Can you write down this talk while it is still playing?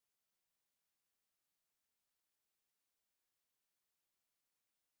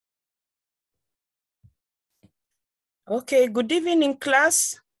Okay, good evening,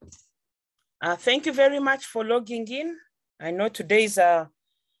 class. Thank you very much for logging in. I know today is a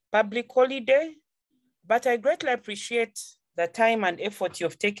public holiday, but I greatly appreciate the time and effort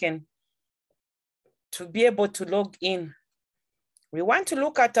you've taken to be able to log in. We want to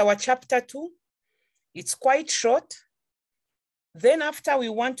look at our chapter 2. It's quite short. Then after, we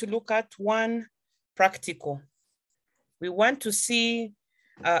want to look at one practical. We want to see,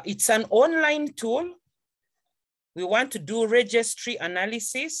 it's an online tool. We want to do registry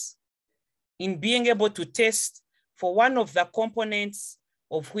analysis in being able to test for one of the components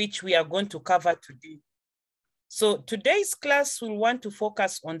of which we are going to cover today. So today's class, we want to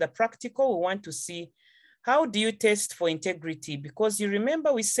focus on the practical. We want to see how do you test for integrity? Because you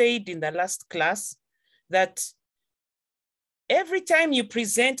remember we said in the last class that every time you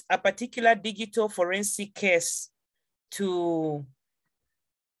present a particular digital forensic case to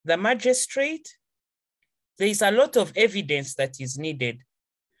the magistrate, there is a lot of evidence that is needed.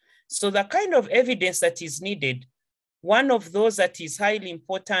 So the kind of evidence that is needed, one of those that is highly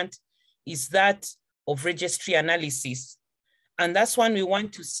important is that of registry analysis. And that's one we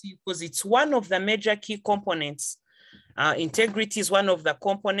want to see because it's one of the major key components. Integrity is one of the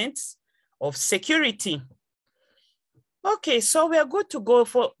components of security. Okay, so we are good to go.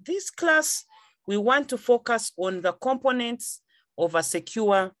 For this class, we want to focus on the components of a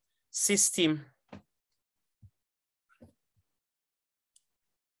secure system.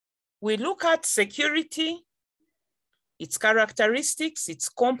 We look at security, its characteristics, its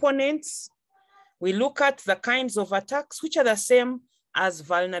components. We look at the kinds of attacks, which are the same as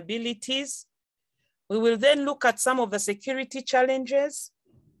vulnerabilities. We will then look at some of the security challenges,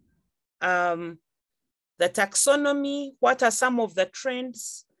 the taxonomy, what are some of the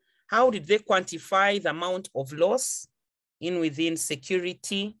trends, how did they quantify the amount of loss within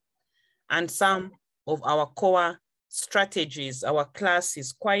security, and some of our core strategies. Our class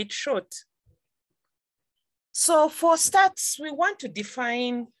is quite short. So for starts, we want to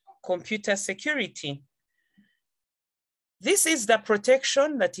define computer security. This is the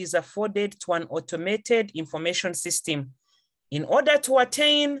protection that is afforded to an automated information system in order to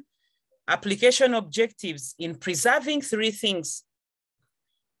attain application objectives in preserving three things.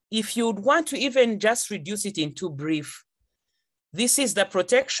 If you'd want to even just reduce it into brief, this is the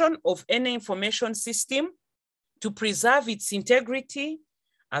protection of any information system to preserve its integrity,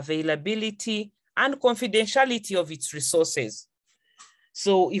 availability, and confidentiality of its resources.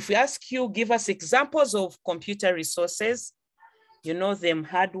 So if we ask you, give us examples of computer resources, you know them: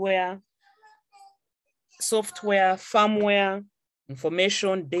 hardware, software, firmware,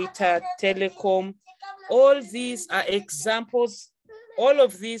 information, data, telecom. All these are examples. All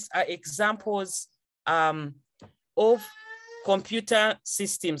of these are examples of computer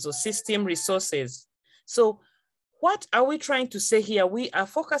systems or system resources. So what are we trying to say here? We are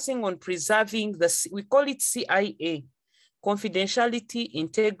focusing on preserving we call it CIA, confidentiality,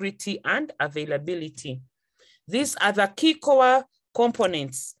 integrity, and availability. These are the key core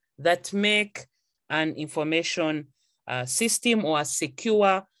components that make an information system or a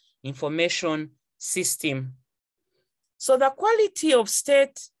secure information system. So the quality of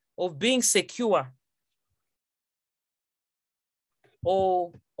state of being secure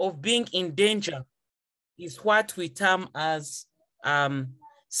or of being in danger is what we term as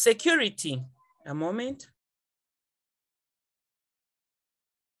security. A moment.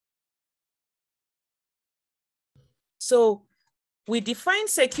 So we define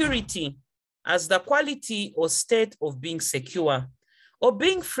security as the quality or state of being secure or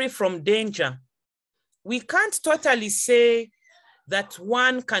being free from danger. We can't totally say that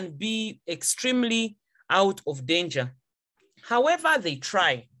one can be extremely out of danger. However, they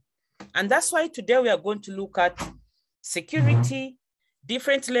try. And that's why today we are going to look at security,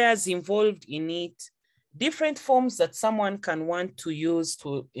 different layers involved in it, different forms that someone can want to use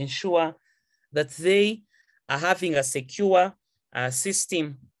to ensure that they are having a secure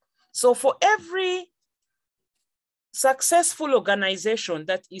system. So for every successful organization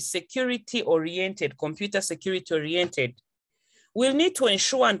that is security-oriented, computer security-oriented, we'll need to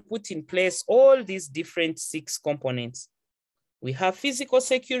ensure and put in place all these different 6 components. We have physical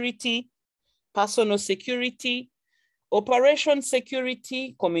security, personal security, operation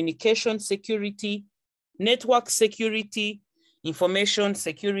security, communication security, network security, information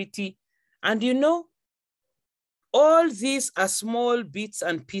security. And you know, all these are small bits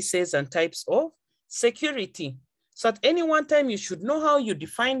and pieces and types of security. So at any one time, you should know how you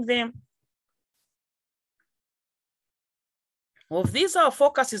define them. Of these, our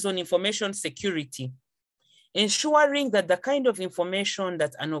focus is on information security, ensuring that the kind of information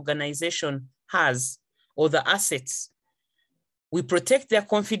that an organization has or the assets We protect their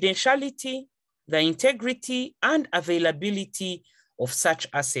confidentiality, the integrity, and availability of such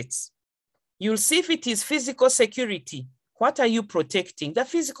assets. You'll see if it is physical security. What are you protecting? The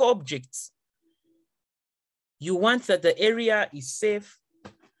physical objects. You want that the area is safe.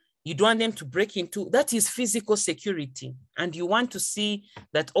 You don't want them to break into. That is physical security. And you want to see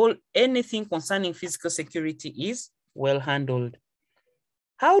that anything concerning physical security is well handled.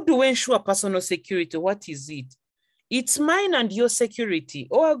 How do we ensure personal security? What is it? It's mine and your security,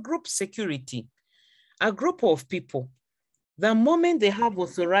 or a group security. A group of people. The moment they have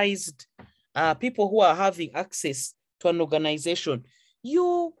authorized people who are having access to an organization,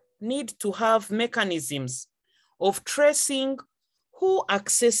 you need to have mechanisms of tracing who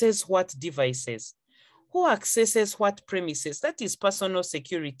accesses what devices, who accesses what premises. That is personal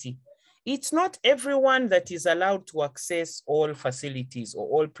security. It's not everyone that is allowed to access all facilities or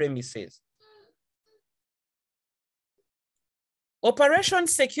all premises. Operation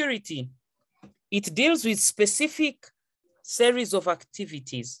security, it deals with specific series of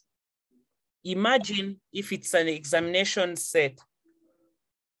activities. Imagine if it's an examination set.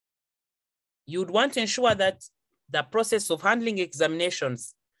 You'd want to ensure that the process of handling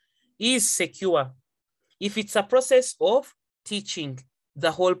examinations is secure. If it's a process of teaching,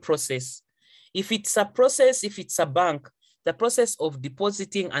 the whole process. If it's a bank, the process of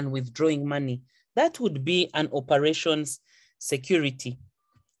depositing and withdrawing money, that would be an operations security.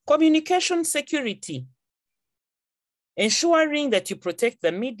 Communication security, ensuring that you protect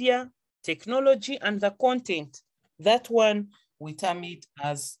the media, technology, and the content. That one, we term it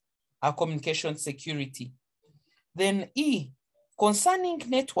as a communication security. Then E, concerning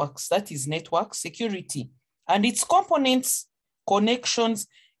networks, that is network security and its components, connections.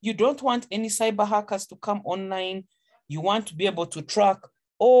 You don't want any cyber hackers to come online. You want to be able to track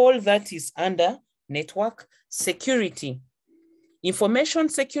all that is under network security. Information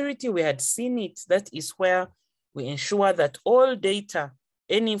security, we had seen it. That is where we ensure that all data,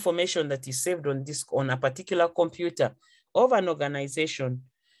 any information that is saved on disk on a particular computer of an organization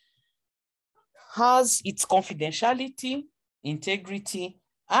has its confidentiality, integrity,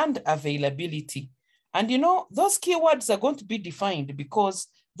 and availability. And you know, those keywords are going to be defined because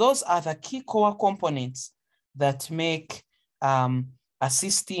those are the key core components that make a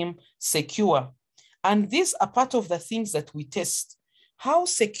system secure. And these are part of the things that we test. How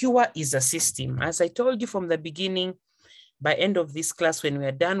secure is a system? As I told you from the beginning, by end of this class, when we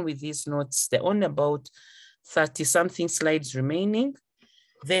are done with these notes, there are only about 30-something slides remaining.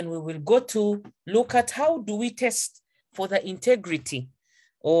 Then we will go to look at how do we test for the integrity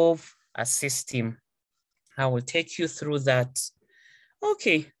of a system. I will take you through that.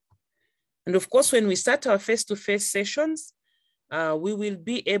 Okay. And of course, when we start our face-to-face sessions, we will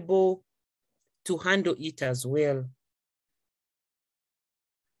be able to handle it as well.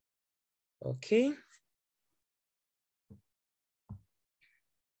 Okay.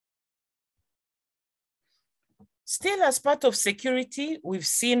 Still, as part of security, we've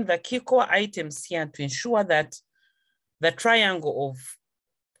seen the key core items here to ensure that the triangle of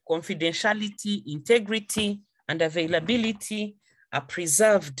confidentiality, integrity, and availability are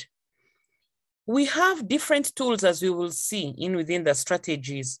preserved. We have different tools, as we will see within the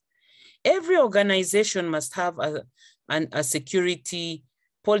strategies. Every organization must have a security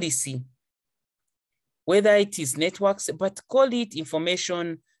policy, whether it is networks, but call it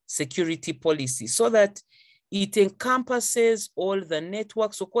information security policy, so that it encompasses all the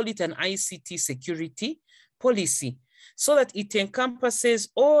networks, so call it an ICT security policy, so that it encompasses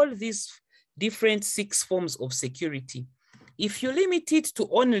all these different 6 forms of security. If you limit it to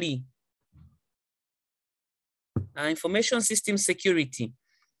only information system security,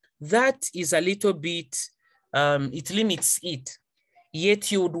 that is a little bit, it limits it.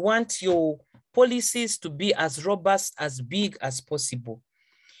 Yet you would want your policies to be as robust, as big as possible.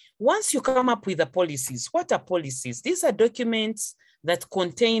 Once you come up with the policies, what are policies? These are documents that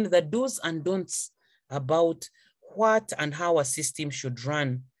contain the do's and don'ts about what and how a system should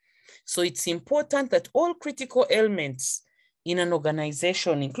run. So it's important that all critical elements in an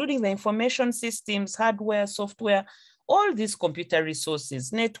organization, including the information systems, hardware, software, all these computer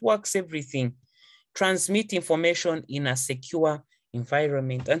resources, networks, everything, transmit information in a secure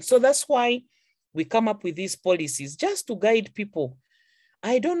environment. And so that's why we come up with these policies, just to guide people.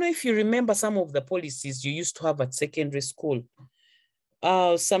 I don't know if you remember some of the policies you used to have at secondary school.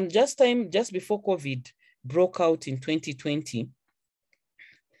 Just before COVID broke out in 2020,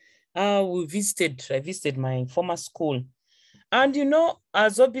 I visited my former school. And you know,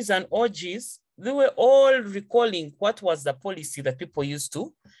 as OBs and OGs, they were all recalling what was the policy that people used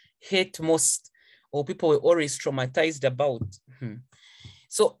to hate most, or people were always traumatized about.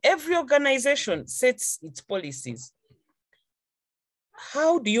 So every organization sets its policies.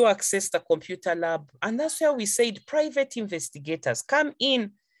 How do you access the computer lab? And that's where we said private investigators come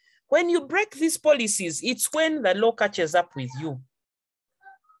in. When you break these policies, it's when the law catches up with you.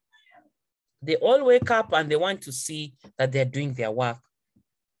 They all wake up and they want to see that they're doing their work.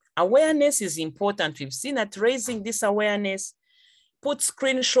 Awareness is important. We've seen that raising this awareness, put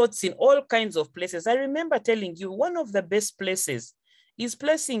screenshots in all kinds of places. I remember telling you one of the best places is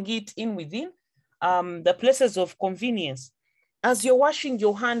placing it in within the places of convenience. As you're washing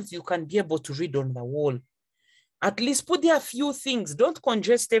your hands, you can be able to read on the wall. At least put there a few things. Don't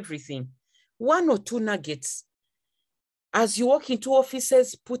congest everything. 1 or 2 nuggets. As you walk into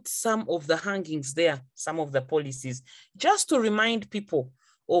offices, put some of the hangings there, some of the policies, just to remind people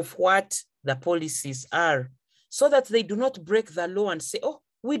of what the policies are, so that they do not break the law and say, oh,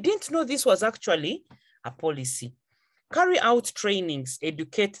 we didn't know this was actually a policy. Carry out trainings,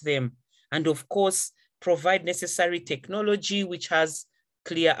 educate them, and of course, provide necessary technology which has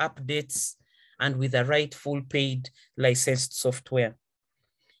clear updates and with the right full paid licensed software.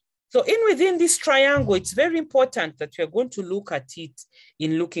 So within this triangle, it's very important that we're going to look at it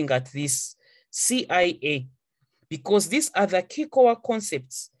in looking at this CIA, because these are the key core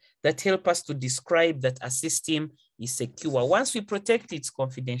concepts that help us to describe that a system is secure. Once we protect its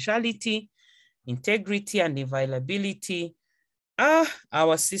confidentiality, integrity, and availability,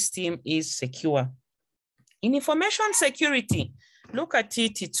 our system is secure. In information security, look at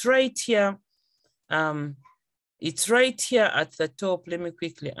it, it's right here. It's right here at the top. Let me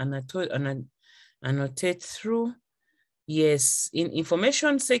quickly annotate through. Yes, in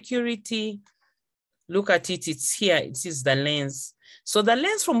information security, look at it, it's here, it is the lens. So the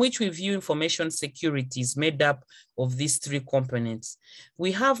lens from which we view information security is made up of these 3 components.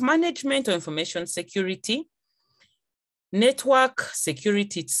 We have management of information security, network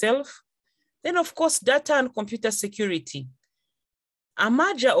security itself, then of course, data and computer security. A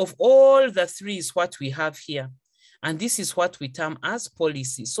merger of all the 3 is what we have here. And this is what we term as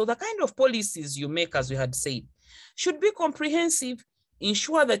policies. So the kind of policies you make, as we had said, should be comprehensive,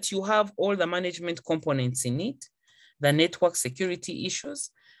 ensure that you have all the management components in it, the network security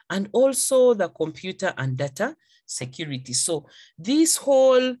issues, and also the computer and data security. So this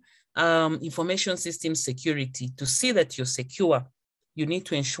whole information system security, to see that you're secure, you need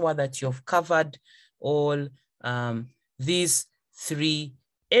to ensure that you've covered all these 3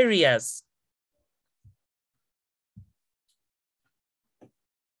 areas.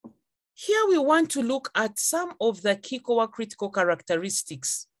 Here we want to look at some of the key core critical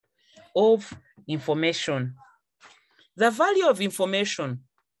characteristics of information. The value of information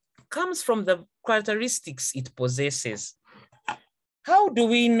comes from the characteristics it possesses. How do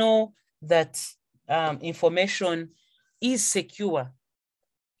we know that information is secure?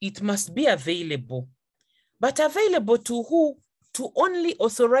 It must be available. But available to who? To only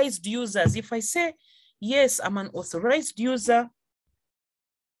authorized users. If I say, yes, I'm an authorized user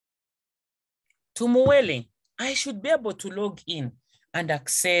to Mwele, I should be able to log in and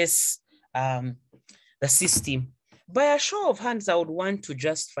access the system. By a show of hands, I would want to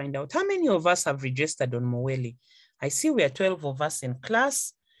just find out how many of us have registered on Mwele. I see we are 12 of us in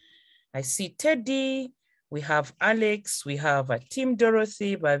class. I see Teddy, we have Alex, we have Team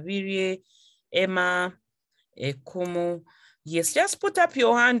Dorothy, Bavirie, Emma, Kumu. Yes, just put up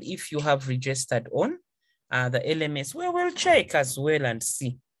your hand if you have registered on the LMS. We will check as well and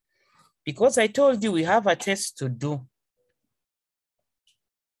see. Because I told you we have a test to do.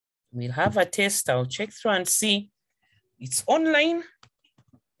 We'll have a test, I'll check through and see. It's online,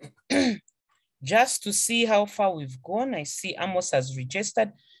 just to see how far we've gone. I see Amos has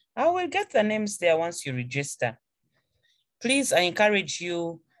registered. I will get the names there once you register. Please, I encourage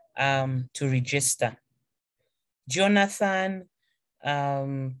you to register. Jonathan,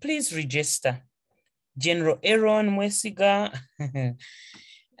 please register. General Aaron Mwesiga,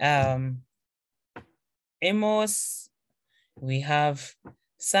 Amos, we have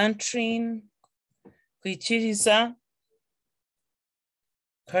Santrin, Kuichiriza,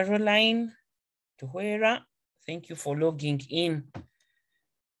 Caroline, Tuhuera, thank you for logging in.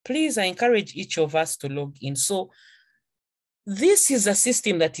 Please, I encourage each of us to log in. So this is a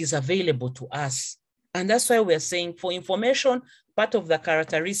system that is available to us. And that's why we're saying for information, part of the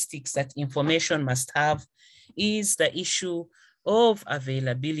characteristics that information must have is the issue of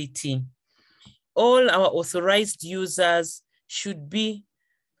availability. All our authorized users should be,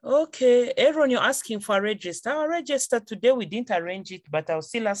 okay, Aaron, you're asking for a register. Our register today, we didn't arrange it, but I'll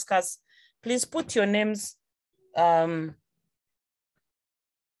still ask us, please put your names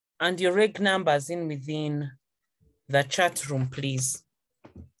and your reg numbers in within the chat room, please,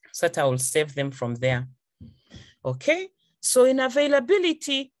 so that I will save them from there. Okay, so in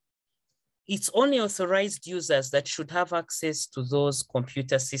availability, it's only authorized users that should have access to those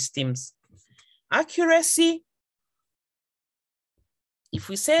computer systems. Accuracy, if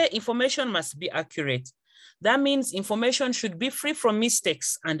we say information must be accurate, that means information should be free from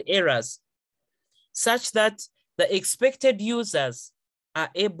mistakes and errors, such that the expected users are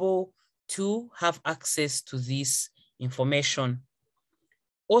able to have access to this information.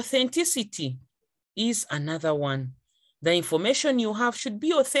 Authenticity is another one. The information you have should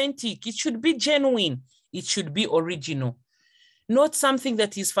be authentic. It should be genuine. It should be original. Not something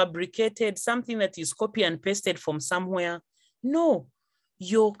that is fabricated, something that is copy and pasted from somewhere. No,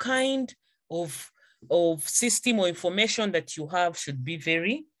 your kind of system or information that you have should be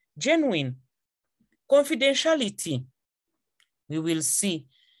very genuine. Confidentiality, we will see.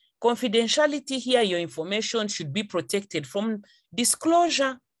 Confidentiality here, your information should be protected from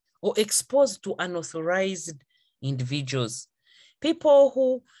disclosure or exposed to unauthorized individuals. People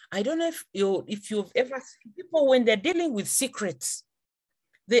who, I don't know if you've ever seen people when they're dealing with secrets,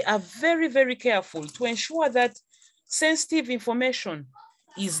 they are very, very careful to ensure that sensitive information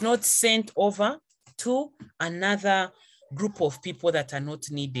is not sent over to another group of people that are not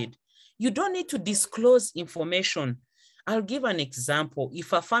needed. You don't need to disclose information. I'll give an example.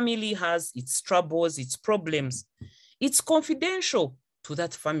 If a family has its troubles, its problems, it's confidential to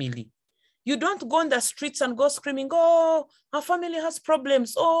that family. You don't go on the streets and go screaming, oh, our family has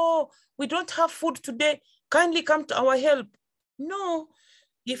problems. Oh, we don't have food today. Kindly come to our help. No,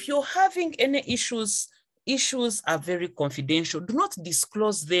 if you're having any issues are very confidential. Do not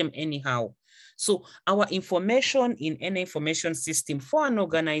disclose them anyhow. So our information in any information system for an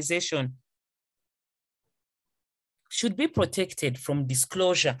organization should be protected from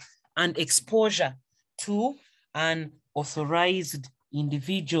disclosure and exposure to unauthorized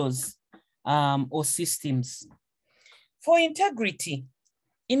individuals or systems. For integrity,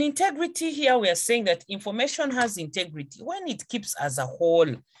 in integrity here, we are saying that information has integrity when it keeps as a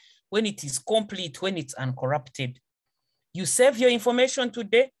whole, when it is complete, when it's uncorrupted. You save your information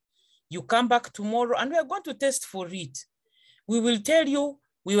today, you come back tomorrow, and we are going to test for it. We will tell you,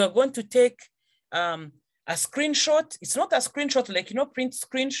 we are going to take a screenshot. It's not a screenshot like, print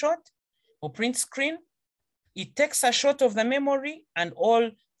screenshot or print screen. It takes a shot of the memory and all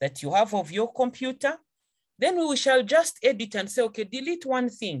that you have of your computer. Then we shall just edit and say, okay, delete one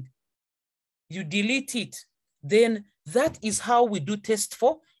thing. You delete it. Then that is how we do test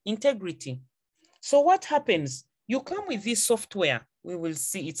for integrity. So what happens? You come with this software. We will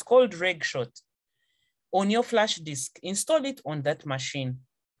see, it's called RegShot. On your flash disk, install it on that machine,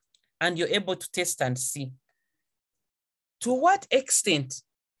 and you're able to test and see. To what extent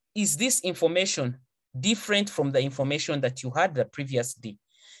is this information different from the information that you had the previous day?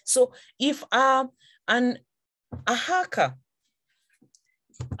 So if a hacker,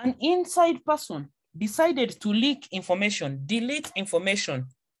 an inside person, decided to leak information, delete information,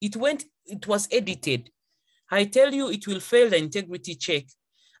 it was edited, I tell you, it will fail the integrity check.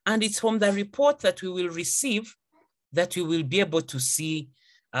 And it's from the report that we will receive that we will be able to see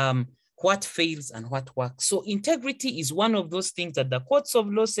what fails and what works. So integrity is one of those things that the courts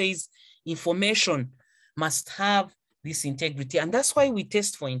of law says information must have this integrity. And that's why we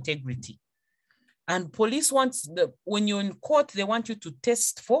test for integrity. And police wants, when you're in court, they want you to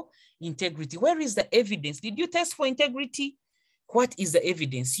test for integrity. Where is the evidence? Did you test for integrity? What is the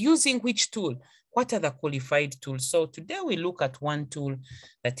evidence? Using which tool? What are the qualified tools? So today we look at one tool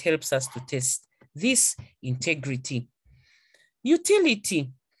that helps us to test this integrity.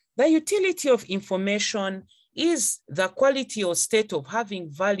 Utility. The utility of information is the quality or state of having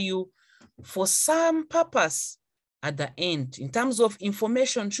value for some purpose at the end. In terms of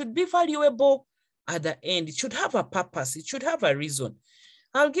information, should be valuable at the end. It should have a purpose. It should have a reason.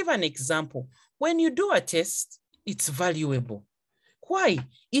 I'll give an example. When you do a test, it's valuable. Why?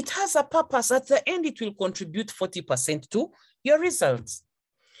 It has a purpose. At the end, it will contribute 40% to your results.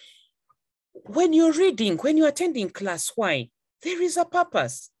 When you're reading, when you're attending class, why? There is a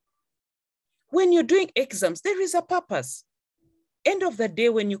purpose. When you're doing exams, there is a purpose. End of the day,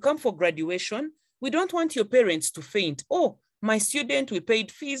 when you come for graduation, we don't want your parents to faint. Oh, my student, we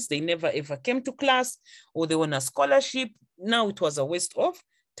paid fees, they never ever came to class, or they won a scholarship. Now it was a waste of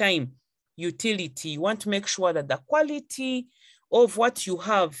time. Utility, you want to make sure that the quality of what you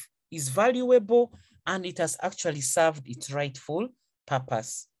have is valuable and it has actually served its rightful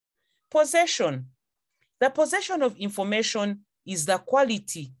purpose. Possession. The possession of information is the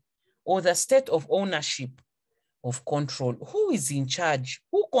quality or the state of ownership of control. Who is in charge?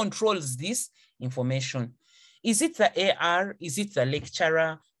 Who controls this information? Is it the AR? Is it the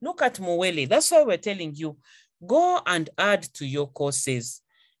lecturer? Look at Muwele. That's why we're telling you, go and add to your courses,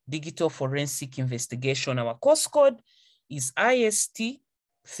 Digital Forensic Investigation. Our course code is IST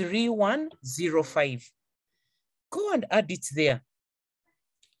 3105. Go and add it there.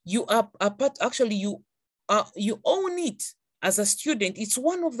 You are part, actually you own it as a student. It's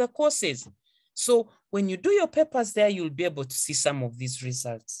one of the courses. So when you do your papers there, you'll be able to see some of these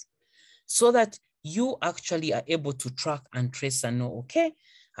results so that you actually are able to track and trace and know, okay,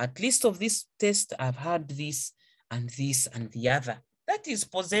 at least of this test, I've had this and the other. That is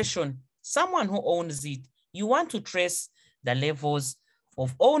possession, someone who owns it. You want to trace the levels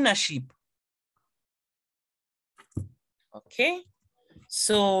of ownership. Okay,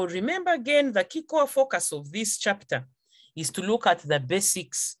 so remember again, the key core focus of this chapter is to look at the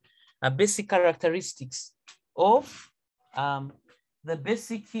basics, basic characteristics of the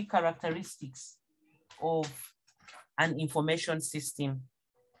basic key characteristics of an information system.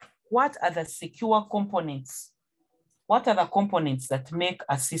 What are the secure components? What are the components that make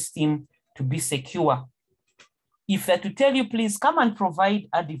a system to be secure? If they're to tell you, please come and provide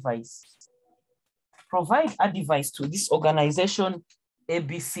a device. Provide a device to this organization,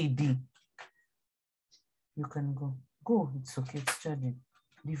 ABCD. You can go. Go, it's okay, it's charging.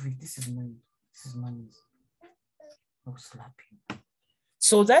 Leave it, this is mine. This is mine. No slapping.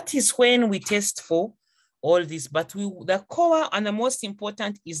 So that is when we test for all this, but the core and the most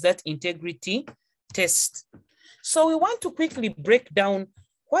important is that integrity test. So we want to quickly break down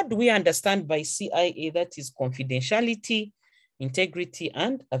what do we understand by CIA, that is confidentiality, integrity,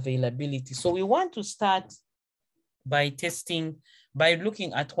 and availability. So we want to start by testing, by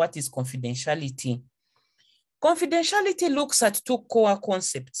looking at what is confidentiality. Confidentiality looks at two core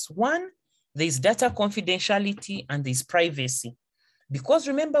concepts. One, there's data confidentiality and there's privacy. Because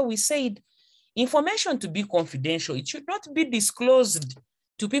remember we said information to be confidential, it should not be disclosed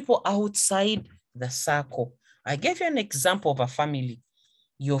to people outside the circle. I gave you an example of a family.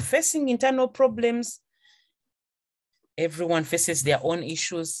 You're facing internal problems. Everyone faces their own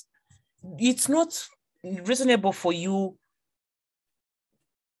issues. It's not reasonable for you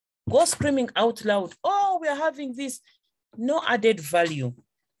go screaming out loud, oh, we're having this. No added value.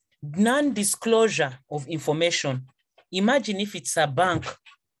 Non-disclosure of information. Imagine if it's a bank.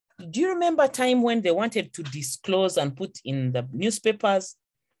 Do you remember a time when they wanted to disclose and put in the newspapers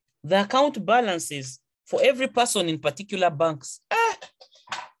the account balances for every person in particular banks?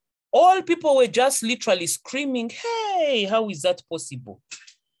 All people were just literally screaming, hey, how is that possible?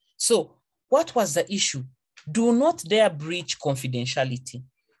 So what was the issue? Do not dare breach confidentiality.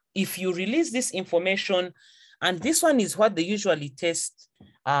 If you release this information, and this one is what they usually test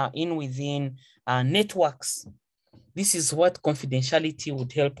within networks. This is what confidentiality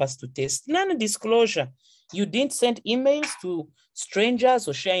would help us to test. Non-disclosure. You didn't send emails to strangers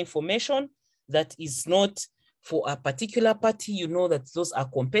or share information that is not for a particular party. You know that those are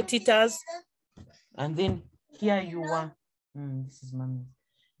competitors. And then here you are. This is mommy.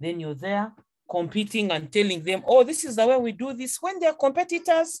 Then you're there competing and telling them, oh, this is the way we do this. When they're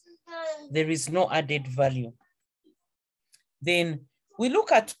competitors, there is no added value. Then we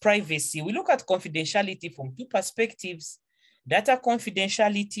look at privacy. We look at confidentiality from two perspectives, data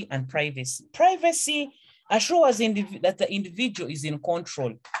confidentiality and privacy. Privacy assures that the individual is in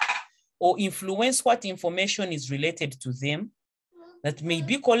control or influence what information is related to them that may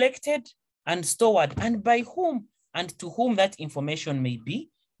be collected and stored, and by whom and to whom that information may be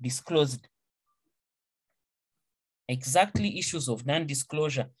disclosed. Exactly, issues of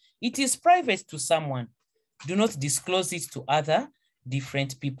non-disclosure. It is private to someone. Do not disclose it to other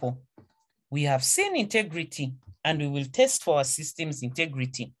different people. We have seen integrity, and we will test for our system's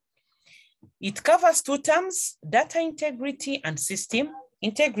integrity. It covers two terms, data integrity and system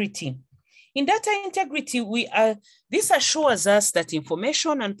integrity. In data integrity, this assures us that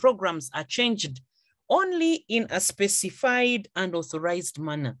information and programs are changed only in a specified and authorized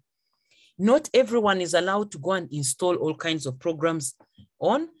manner. Not everyone is allowed to go and install all kinds of programs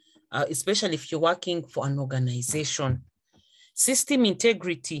on, especially if you're working for an organization. System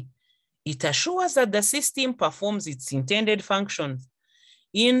integrity, it assures that the system performs its intended functions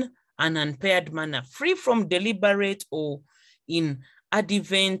in an unimpaired manner, free from deliberate or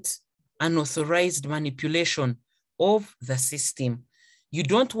inadvertent unauthorized manipulation of the system. You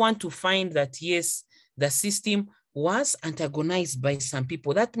don't want to find that, yes, the system was antagonized by some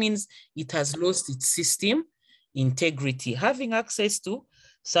people. That means it has lost its system integrity. Having access to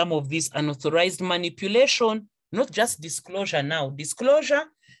some of this unauthorized manipulation, not just disclosure now. Disclosure,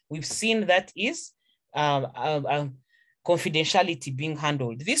 we've seen that is confidentiality being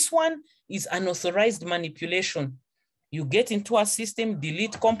handled. This one is unauthorized manipulation. You get into a system,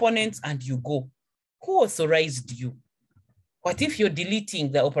 delete components, and you go. Who authorized you? What if you're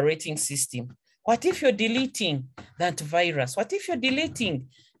deleting the operating system? What if you're deleting the antivirus? What if you're deleting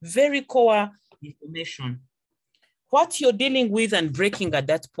very core information? What you're dealing with and breaking at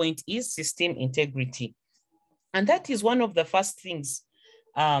that point is system integrity. And that is one of the first things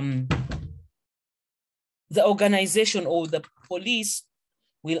the organization or the police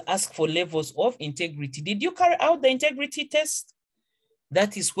will ask for levels of integrity. Did you carry out the integrity test?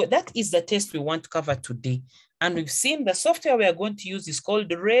 That is the test we want to cover today. And we've seen the software we are going to use is called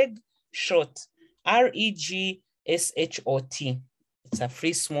RegShot, RegShot. It's a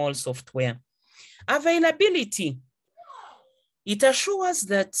free small software. Availability. It assures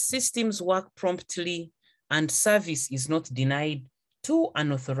that systems work promptly and service is not denied to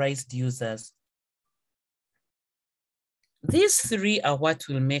unauthorized users. These three are what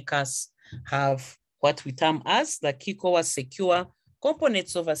will make us have what we term as the key core secure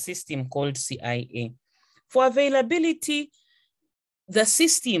components of a system called CIA. For availability, the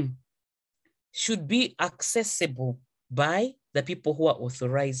system should be accessible by the people who are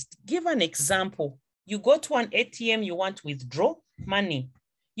authorized. Give an example. You go to an ATM, you want to withdraw money.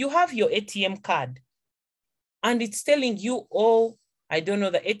 You have your ATM card and it's telling you, oh, I don't know,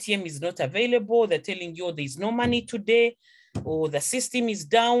 the ATM is not available. They're telling you there's no money today or the system is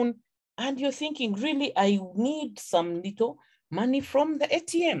down. And you're thinking, really, I need some little money from the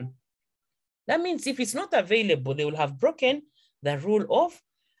ATM. That means if it's not available, they will have broken the rule of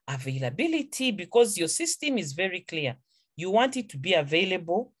availability because your system is very clear. You want it to be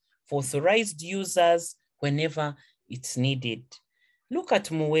available for authorized users whenever it's needed. Look at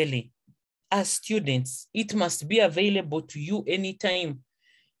Mwele. As students, it must be available to you anytime.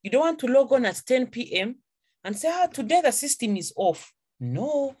 You don't want to log on at 10 p.m. and say, today the system is off.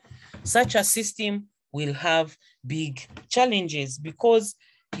 No, such a system will have big challenges because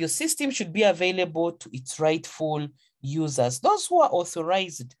your system should be available to its rightful users, those who are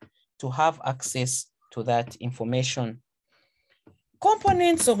authorized to have access to that information.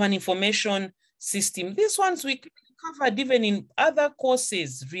 Components of an information system. These ones we covered even in other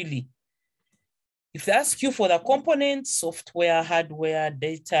courses, really. If they ask you for the components, software, hardware,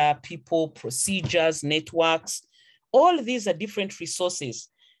 data, people, procedures, networks, all these are different resources.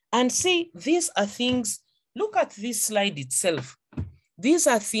 And see, these are things, look at this slide itself. These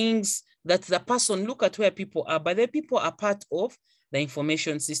are things that the person, look at where people are, but the people are part of the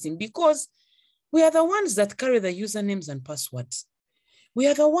information system because we are the ones that carry the usernames and passwords. We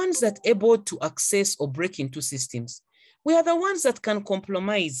are the ones that are able to access or break into systems. We are the ones that can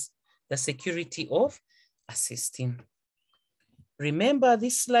compromise the security of a system. Remember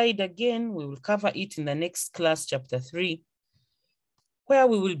this slide again, we will cover it in the next class, chapter 3, where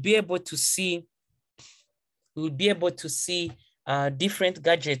we will be able to see, different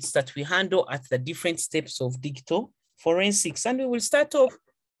gadgets that we handle at the different steps of digital forensics. And we will start off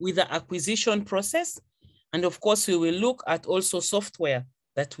with the acquisition process. And of course, we will look at also software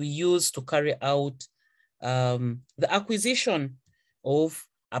that we use to carry out the acquisition of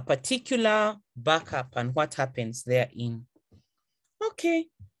a particular backup and what happens therein. Okay,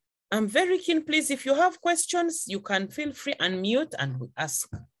 I'm very keen. Please, if you have questions, you can feel free and unmute and ask.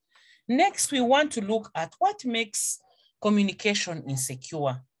 Next, we want to look at what makes communication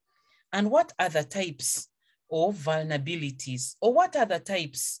insecure and what are the types of vulnerabilities or what are the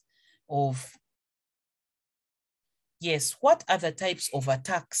types of, what are the types of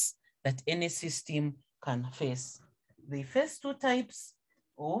attacks that any system can face? The first two types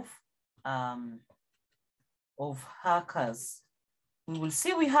of hackers. We will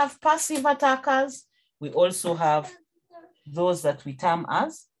see we have passive attackers. We also have those that we term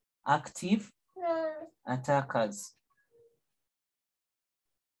as active attackers.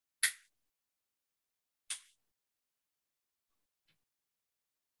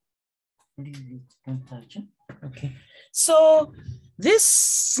 Okay, so this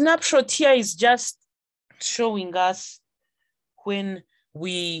snapshot here is just showing us when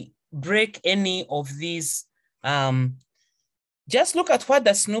we break any of these, just look at what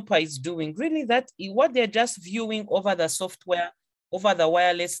the snooper is doing. Really, what they're just viewing over the software, over the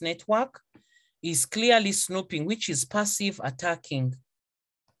wireless network is clearly snooping, which is passive attacking.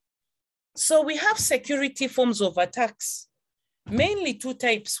 So we have security forms of attacks. Mainly two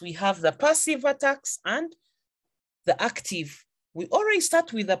types. We have the passive attacks and the active. We already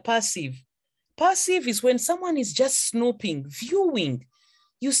start with the passive. Passive is when someone is just snooping, viewing.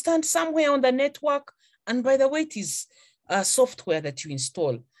 You stand somewhere on the network, and by the way, it is software that you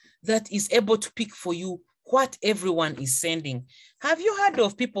install that is able to pick for you what everyone is sending. Have you heard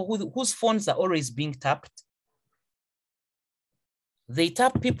of people whose phones are always being tapped? They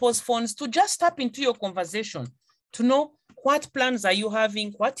tap people's phones to just tap into your conversation, to know what plans are you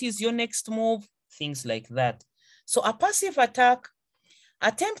having, what is your next move, things like that. So a passive attack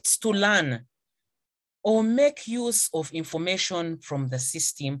attempts to learn or make use of information from the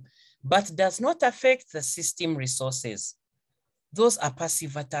system, but does not affect the system resources. Those are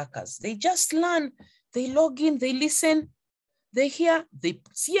passive attackers. They just learn, they log in, they listen, they hear, they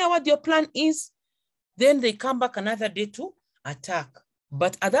see what your plan is, then they come back another day to attack.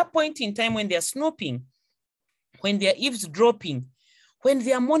 But at that point in time when they're snooping, when they're eavesdropping, when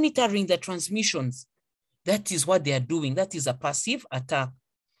they are monitoring the transmissions, that is what they are doing. That is a passive attack.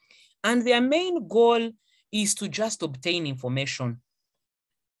 And their main goal is to just obtain information.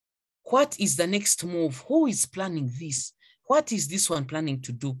 What is the next move? Who is planning this? What is this one planning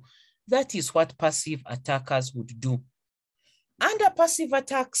to do? That is what passive attackers would do. Under passive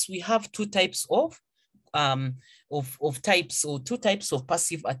attacks, we have two types of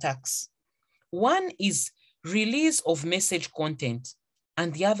passive attacks. One is release of message content,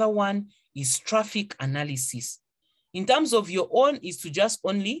 and the other one is traffic analysis. In terms of your own is to just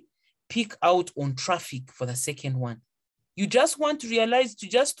only pick out on traffic for the second one. You just want to realize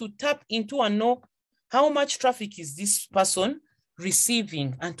to tap into and know how much traffic is this person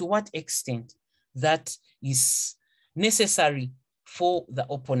receiving and to what extent that is necessary for the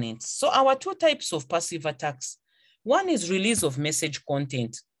opponent. So our two types of passive attacks. One is release of message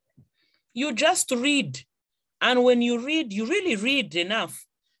content. You just read, and when you read, you really read enough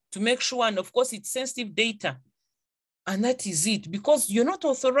to make sure, and of course it's sensitive data, and that is it, because you're not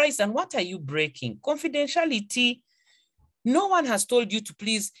authorized. And what are you breaking? Confidentiality. No one has told you to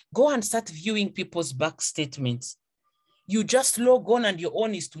please go and start viewing people's back statements. You just log on, and your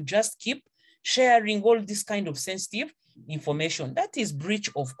own is to just keep sharing all this kind of sensitive information. That is breach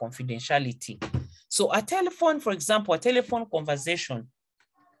of confidentiality. So a telephone, for example, a telephone conversation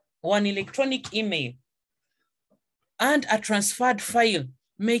or an electronic email and a transferred file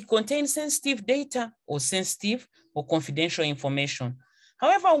may contain sensitive data or sensitive or confidential information.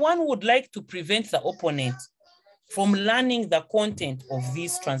 However, one would like to prevent the opponent from learning the content of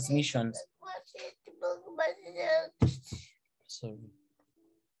these transmissions. Sorry.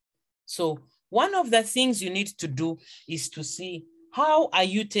 So one of the things you need to do is to see how are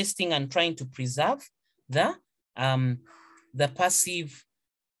you testing and trying to preserve the passive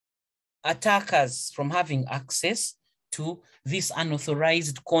attackers from having access to this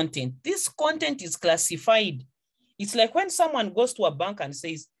unauthorized content. This content is classified. It's like when someone goes to a bank and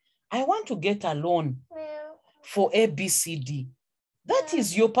says, I want to get a loan for ABCD. That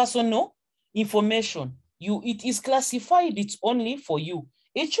is your personal information. It is classified, it's only for you.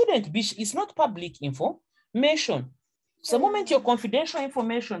 It shouldn't be, it's not public information. So the moment your confidential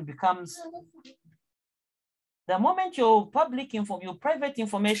information becomes, the moment your private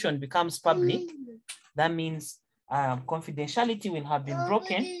information becomes public, that means confidentiality will have been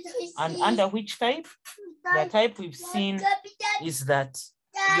broken. And under which type? The type we've seen is that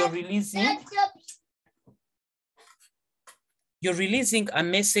you're releasing a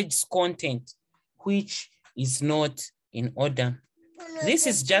message content which is not in order. This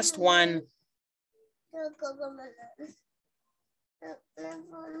is just one.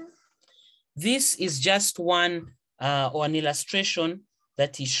 This is just one or an illustration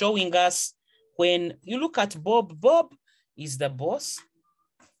that is showing us when you look at Bob. Bob is the boss,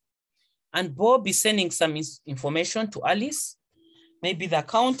 and Bob is sending some information to Alice, maybe the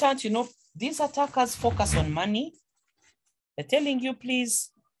accountant. You know, these attackers focus on money. They're telling you,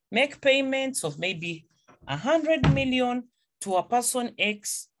 please make payments of maybe 100 million to a person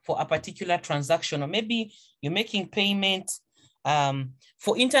X for a particular transaction, or maybe you're making payment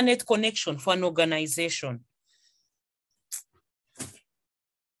for internet connection for an organization.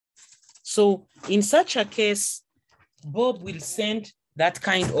 So in such a case, Bob will send that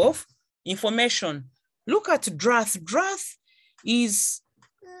kind of information. Look at Drath. Drath is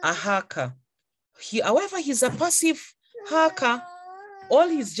a hacker. However, he's a passive hacker. All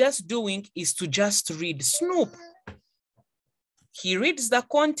he's just doing is to just read, snoop. He reads the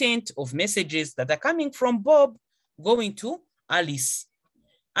content of messages that are coming from Bob going to Alice.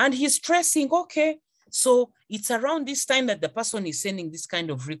 And he's stressing, okay, so it's around this time that the person is sending this kind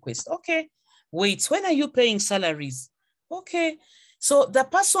of request. Okay, wait, when are you paying salaries? Okay, so the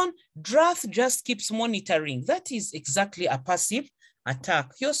person, Drath, just keeps monitoring. That is exactly a passive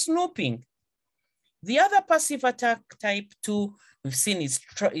attack. You're snooping. The other passive attack type 2 we've seen is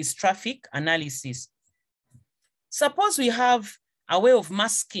traffic analysis. Suppose we have a way of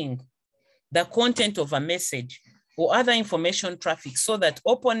masking the content of a message or other information traffic so that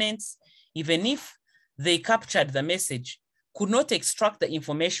opponents, even if they captured the message, could not extract the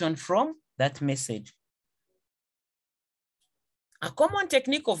information from that message. A common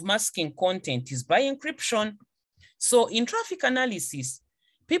technique of masking content is by encryption. So in traffic analysis,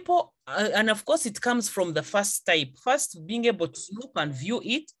 people, and of course it comes from the first type, first being able to look and view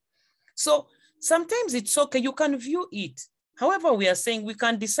it. So sometimes it's okay, you can view it. However, we are saying we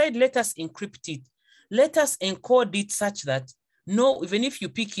can decide, let us encrypt it. Let us encode it such that, no, even if you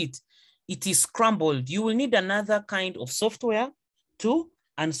pick it, it is scrambled. You will need another kind of software to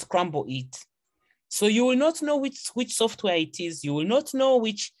unscramble it. So you will not know which software it is. You will not know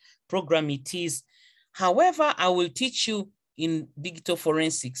which program it is. However, I will teach you in digital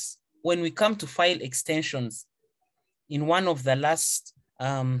forensics when we come to file extensions in one of the last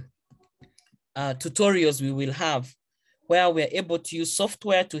tutorials we will have, where we're able to use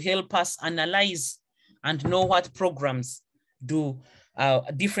software to help us analyze and know what programs do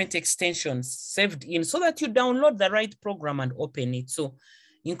different extensions saved in, so that you download the right program and open it. So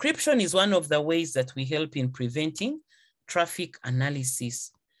encryption is one of the ways that we help in preventing traffic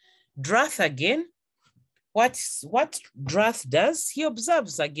analysis. Drath again, what Drath does, he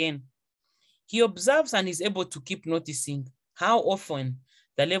observes again. He observes and is able to keep noticing how often,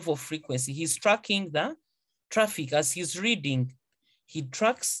 the level of frequency. He's tracking the traffic as he's reading. He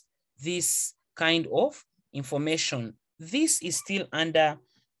tracks this kind of information. This is still under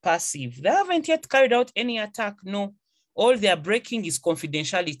passive. They haven't yet carried out any attack, no. All they are breaking is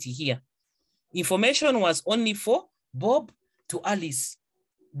confidentiality here. Information was only for Bob to Alice.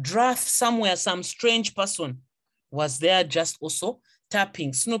 Drath somewhere, some strange person was there just also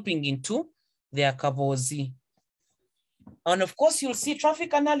tapping, snooping into their Kabozi. And of course, you'll see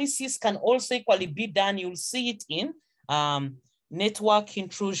traffic analysis can also equally be done. You'll see it in network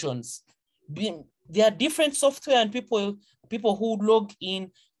intrusions. There are different software and people who log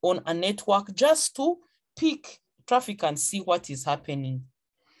in on a network just to pick traffic and see what is happening.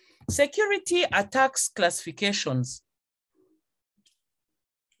 Security attacks classifications.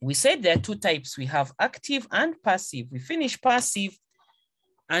 We said there are two types. We have active and passive. We finish passive.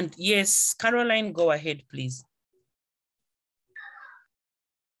 And yes, Caroline, go ahead, please.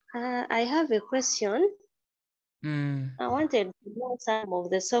 I have a question. I wanted to know some of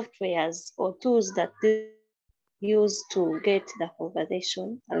the softwares or tools that they use to get the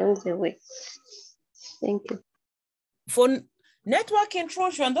conversation along the way. Thank you. For network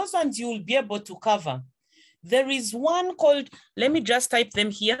intrusion, those ones you will be able to cover. There is one called, let me just type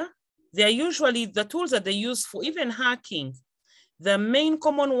them here. They are usually the tools that they use for even hacking. The main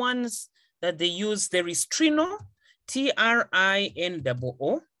common ones that they use, there is Trino,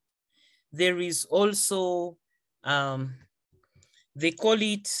 T-R-I-N-O-O. There is also, they call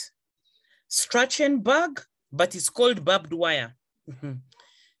it Strachenberg, but it's called barbed wire.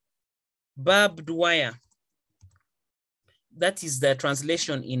 Barbed wire. That is the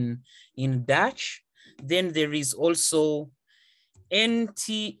translation in Dutch. Then there is also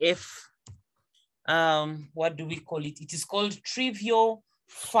NTF. What do we call it? It is called Trivial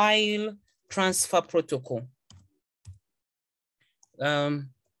File Transfer Protocol.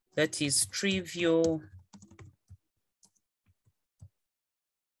 That is trivial.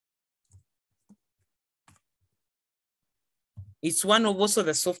 It's one of also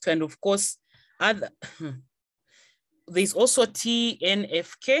the software, and of course, other. There's also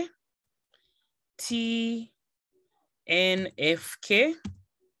TNFK. TNFK.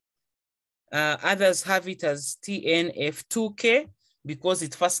 Others have it as TNF2K because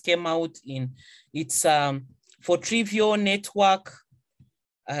it first came out in, it's for trivial network.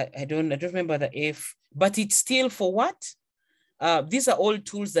 I don't remember the F, but it's still for what? These are all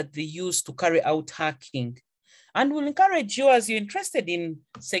tools that they use to carry out hacking. And we'll encourage you, as you're interested in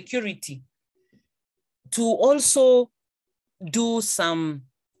security, to also do some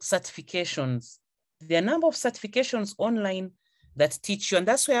certifications. There are a number of certifications online that teach you, and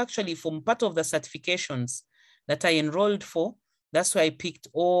that's why actually from part of the certifications that I enrolled for, that's why I picked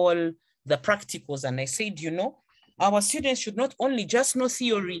all the practicals. And I said, you know, our students should not only just know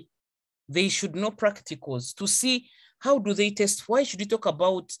theory, they should know practicals to see how do they test. Why should you talk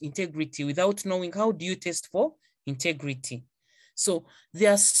about integrity without knowing how do you test for integrity? So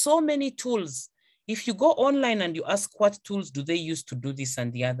there are so many tools. If you go online and you ask what tools do they use to do this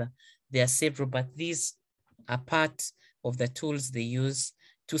and the other, there are several, but these are part of the tools they use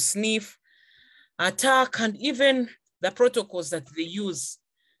to sniff, attack, and even the protocols that they use.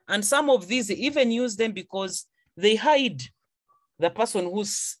 And some of these, they even use them because they hide the person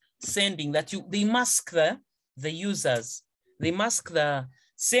who's sending, that they mask the users. They mask the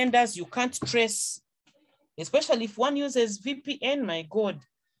senders. You can't trace, especially if one uses VPN, my God,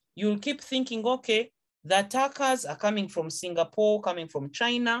 you'll keep thinking, okay, the attackers are coming from Singapore, coming from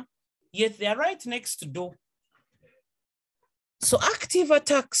China, yet they're right next door. So active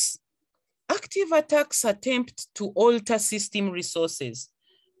attacks attempt to alter system resources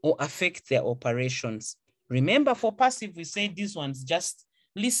or affect their operations. Remember, for passive, we say these ones just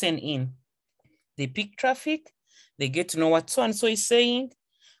listen in. They pick traffic, they get to know what so-and-so is saying,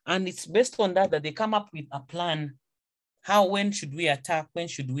 and it's based on that they come up with a plan. How, when should we attack? When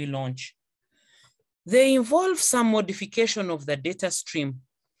should we launch? They involve some modification of the data stream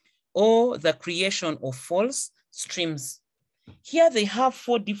or the creation of false streams. Here they have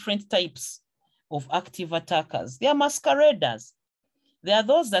 4 different types of active attackers. They are masqueraders. They are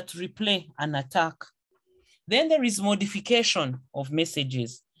those that replay an attack. Then there is modification of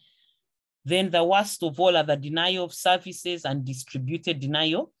messages. Then the worst of all are the denial of services and distributed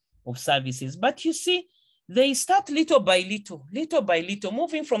denial of services. But you see, they start little by little,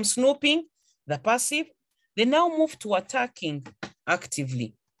 moving from snooping, the passive, they now move to attacking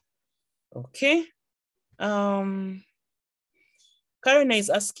actively. Okay. Karina is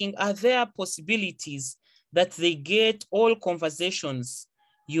asking, are there possibilities that they get all conversations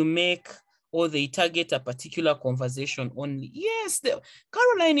you make, or they target a particular conversation only? Yes,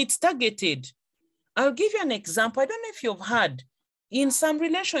 Caroline, it's targeted. I'll give you an example. I don't know if you've heard in some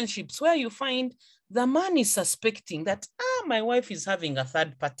relationships where you find the man is suspecting that, my wife is having a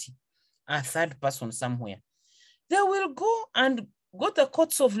third party, a third person somewhere. They will go to the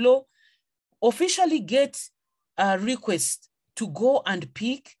courts of law, officially get a request to go and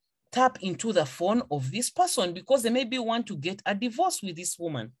tap into the phone of this person because they maybe want to get a divorce with this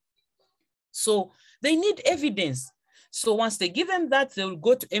woman. So they need evidence. So once they give them that, they will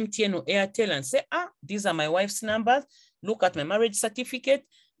go to MTN or Airtel and say, these are my wife's numbers. Look at my marriage certificate.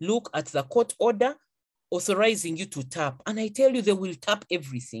 Look at the court order authorizing you to tap. And I tell you, they will tap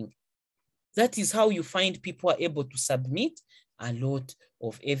everything. That is how you find people are able to submit a lot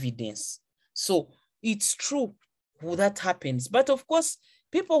of evidence. So it's true that happens. But of course,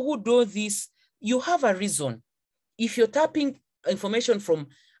 people who do this, you have a reason. If you're tapping information from,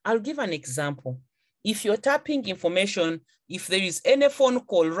 I'll give an example. If you're tapping information, if there is any phone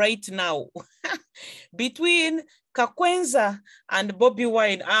call right now between Kakwenza and Bobby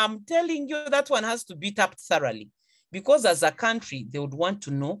Wine, I'm telling you that one has to be tapped thoroughly, because as a country, they would want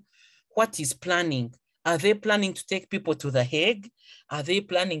to know what is planning. Are they planning to take people to The Hague? Are they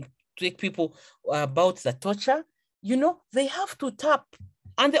planning to take people about the torture? You know, they have to tap.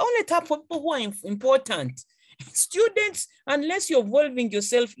 And they only tap for people who are important. Students, unless you're involving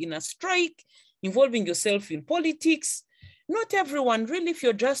yourself in a strike, involving yourself in politics, not everyone really. If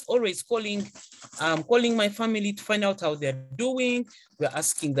you're just always calling my family to find out how they're doing, we're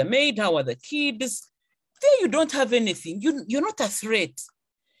asking the maid, how are the kids? There you don't have anything. You're not a threat.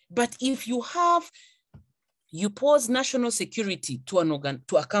 But if you pose national security to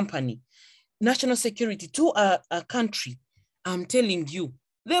a company, national security to a country, I'm telling you,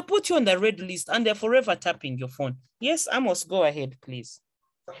 they'll put you on the red list and they're forever tapping your phone. Yes, Amos, go ahead, please.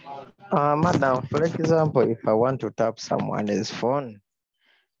 Madam, for example, if I want to tap someone's phone,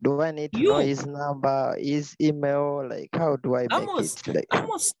 do I need to know his number, his email? Like, how do I make it? Like,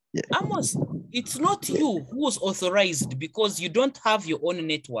 Amos, it's not you who's authorized because you don't have your own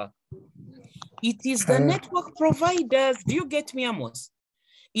network. It is the network providers. Do you get me, Amos?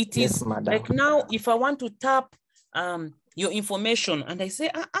 It is like now, if I want to tap your information and I say,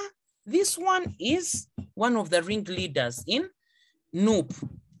 this one is one of the ringleaders in Noop,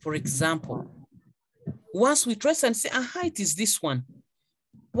 for example. Once we trace and say, it is this one.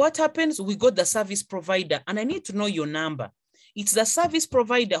 What happens? We got the service provider and I need to know your number. It's the service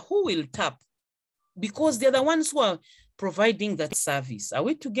provider who will tap because they're the ones who are providing that service. Are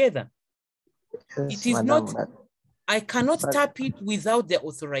we together? Yes, it is not, I cannot tap it without their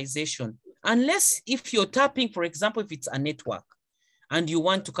authorization. Unless if you're tapping, for example, if it's a network and you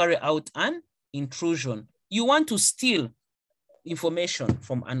want to carry out an intrusion, you want to steal information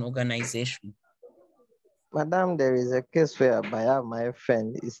from an organization. Madam, there is a case where my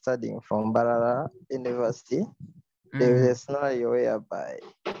friend is studying from Barara University. There is a scenario whereby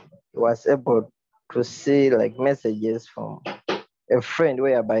he was able to see like messages from a friend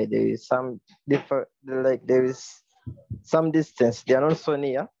whereby there is some different, like there is some distance. They are not so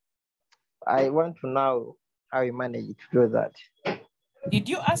near. I want to know how he managed to do that. Did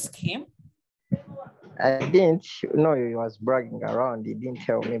you ask him? I didn't know. He was bragging around. He didn't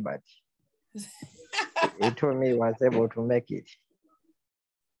tell me, but he told me he was able to make it.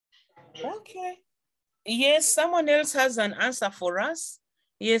 Okay. Yes, someone else has an answer for us.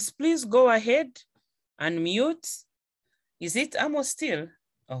 Yes, please go ahead and mute. Is it Amos still?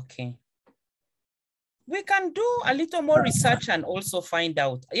 Okay. We can do a little more research and also find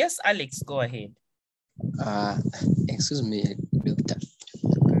out. Yes, Alex, go ahead. Excuse me, Doctor.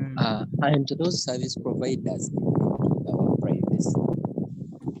 And those service providers our privacy.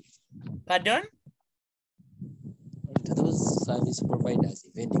 Pardon? And those service providers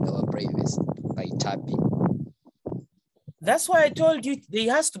invading our privacy by tapping. That's why I told you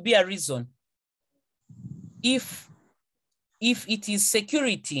there has to be a reason. If it is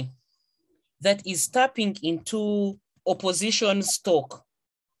security that is tapping into opposition stock,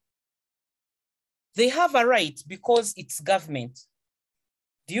 they have a right because it's government.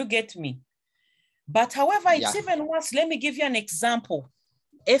 Do you get me? But however, it's even worse. Let me give you an example.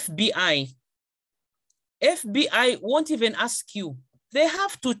 FBI won't even ask you. They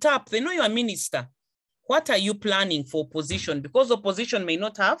have to tap. They know you're a minister. What are you planning for opposition? Because opposition may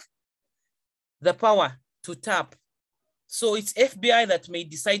not have the power to tap. So it's FBI that may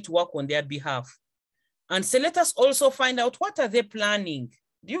decide to work on their behalf. And so let us also find out what are they planning.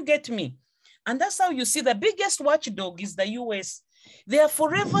 Do you get me? And that's how you see the biggest watchdog is the US. They are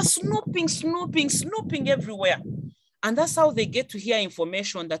forever snooping everywhere. And that's how they get to hear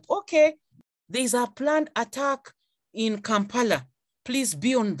information that, okay, there's a planned attack in Kampala. Please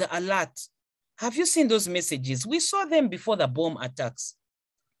be on the alert. Have you seen those messages? We saw them before the bomb attacks.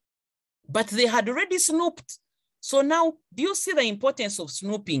 But they had already snooped. So now, do you see the importance of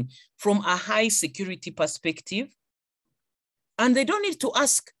snooping from a high security perspective? And they don't need to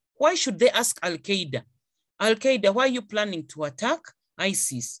ask, why should they ask Al-Qaeda? Al-Qaeda, why are you planning to attack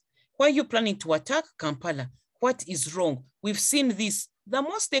ISIS? Why are you planning to attack Kampala? What is wrong? We've seen this. The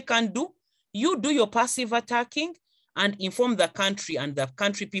most they can do, you do your passive attacking and inform the country and the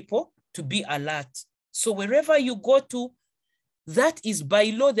country people to be alert. So wherever you go to, that is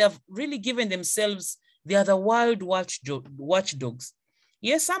by law, they have really given themselves, they are the wild watchdogs.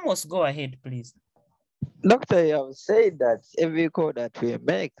 Yes, Amos, go ahead, please. Doctor, you have said that every call that we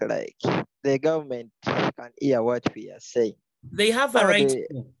make, like the government can hear what we are saying. They have a right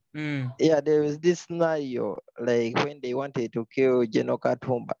to. Yeah, there is this scenario, like when they wanted to kill General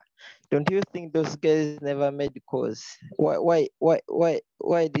Katumba. Don't you think those guys never made calls? Why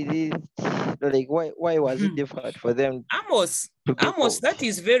did it, like, why was it difficult for them? Amos, that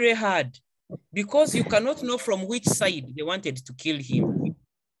is very hard because you cannot know from which side they wanted to kill him.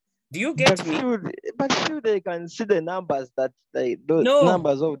 Do you get me? But should they can see the numbers that those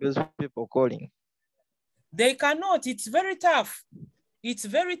numbers of those people calling? They cannot. It's very tough. It's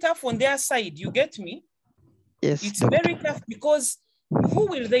very tough on their side. You get me? Yes. It's very tough because who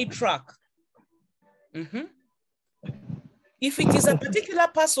will they track? If it is a particular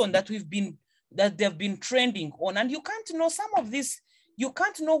person that they've been trending on, and you can't know some of this, you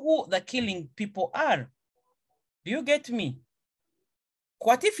can't know who the killing people are. Do you get me?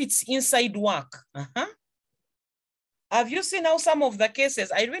 What if it's inside work? Have you seen how some of the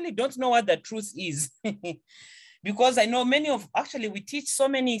cases, I really don't know what the truth is. Because I know actually we teach so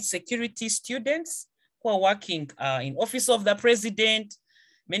many security students who are working in office of the president.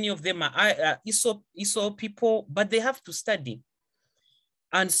 Many of them are ISO people, but they have to study.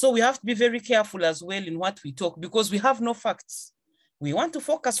 And so we have to be very careful as well in what we talk because we have no facts. We want to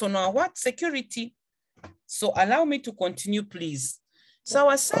focus on our security. So allow me to continue, please. So I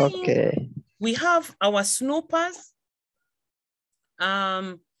was saying, we have our snoopers.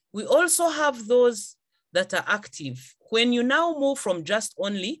 We also have those that are active. When you now move from just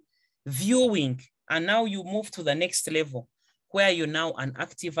only viewing, and now you move to the next level, where you're now an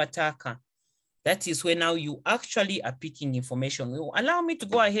active attacker, that is where now you actually are picking information. Allow me to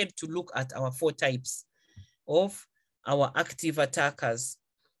go ahead to look at our 4 types of our active attackers.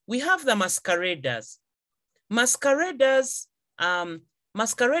 We have the masqueraders.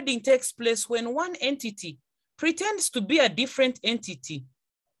 Masquerading takes place when one entity pretends to be a different entity.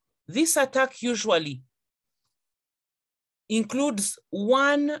 This attack usually includes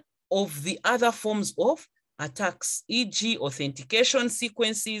one of the other forms of attacks, e.g. authentication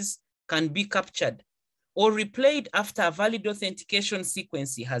sequences can be captured or replayed after a valid authentication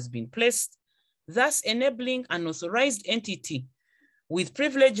sequence has been placed, thus enabling an authorized entity with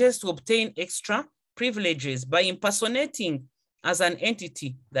privileges to obtain extra privileges by impersonating as an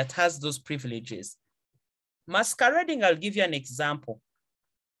entity that has those privileges. Masquerading, I'll give you an example.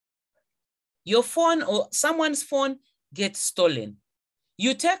 Your phone or someone's phone gets stolen.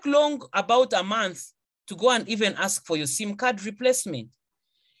 You take about a month to go and even ask for your SIM card replacement.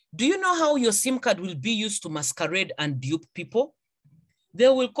 Do you know how your SIM card will be used to masquerade and dupe people? They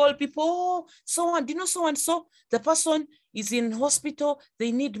will call people, oh, so-and, do you know so-and-so? The person is in hospital,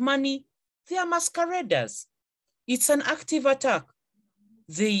 they need money. They are masqueraders. It's an active attack.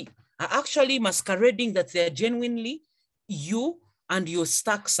 They are actually masquerading that they are genuinely you and you're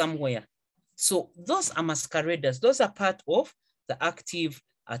stuck somewhere. So those are masqueraders. Those are part of the active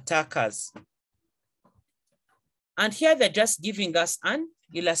attackers. And here they're just giving us an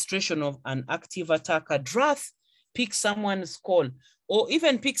illustration of an active attacker. Drath picks someone's call or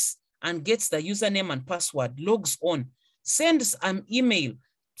even picks and gets the username and password, logs on, sends an email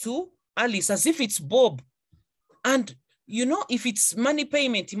to Alice as if it's Bob. And you know, if it's money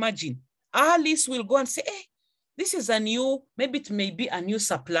payment, imagine, Alice will go and say, hey, this is a new, maybe it may be a new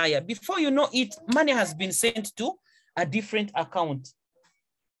supplier. Before you know it, money has been sent to a different account.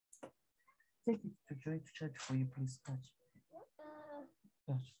 Take it to Joy to charge for you, please. Catch.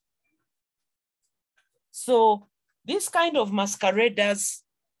 So this kind of masqueraders,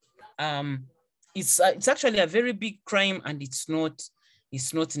 it's actually a very big crime and it's not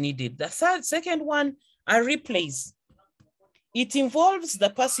needed. The second one are replays. It involves the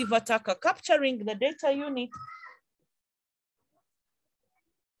passive attacker capturing the data unit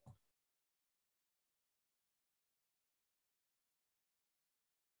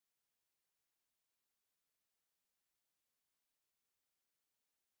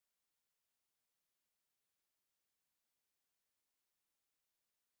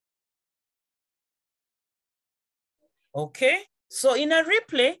okay, so in a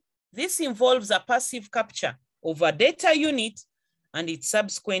replay, this involves a passive capture of a data unit and its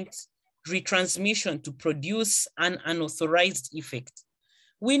subsequent retransmission to produce an unauthorized effect.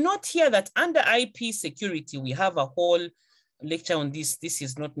 We note here that under IP security, we have a whole lecture on this. This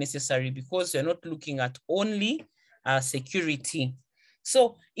is not necessary because we're not looking at only security.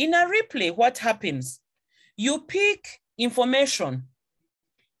 So in a replay, what happens? You pick information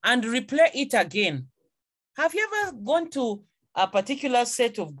and replay it again. Have you ever gone to a particular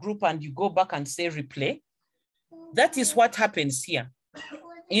set of group and you go back and say replay? That is what happens here.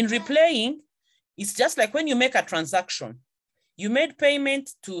 In replaying, it's just like when you make a transaction. You made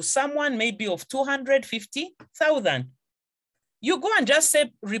payment to someone maybe of 250,000. You go and just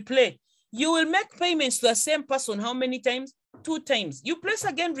say replay. You will make payments to the same person how many times? 2 times. You place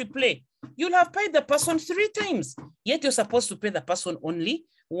again replay. You'll have paid the person 3 times, yet you're supposed to pay the person only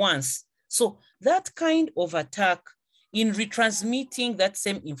once. So that kind of attack in retransmitting that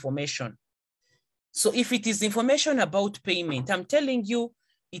same information. So if it is information about payment, I'm telling you,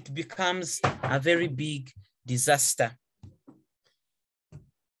 it becomes a very big disaster.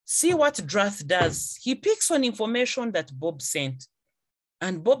 See what Drath does. He picks on information that Bob sent.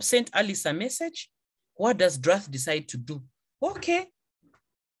 And Bob sent Alice a message. What does Drath decide to do? Okay,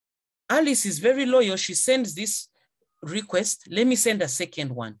 Alice is very loyal. She sends this request. Let me send a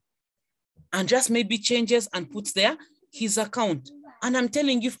second one. And just maybe changes and puts there his account. And I'm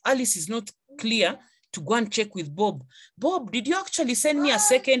telling you, if Alice is not clear, to go and check with Bob. Bob, did you actually send me a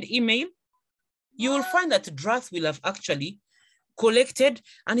second email? You will find that Drath will have actually collected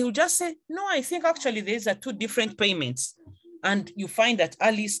and he will just say, no, I think actually there's 2 different payments. And you find that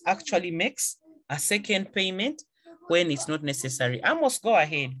Alice actually makes a second payment when it's not necessary. Amos, go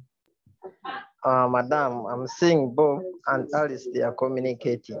ahead. Madam, I'm seeing Bob and Alice, they are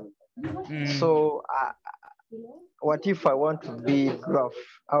communicating. So what if I want to be Drath?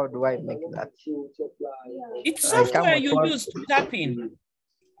 How do I make that? It's software you use to tap in.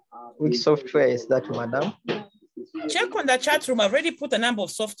 Which software is that, madam? Check on the chat room. I've already put a number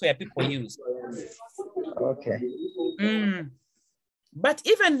of software people use. Okay. But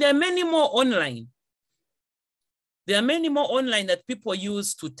even there are many more online. There are many more online that people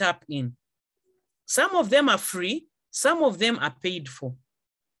use to tap in. Some of them are free. Some of them are paid for.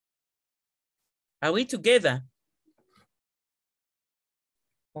 Are we together?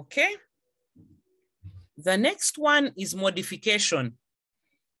 Okay. The next one is modification.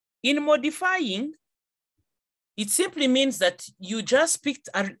 In modifying, it simply means that you just picked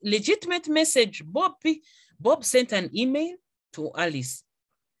a legitimate message. Bob sent an email to Alice.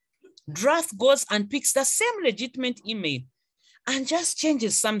 Drath goes and picks the same legitimate email and just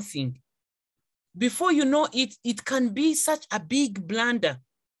changes something. Before you know it, it can be such a big blunder.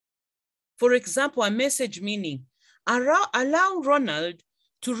 For example, a message meaning, allow Ronald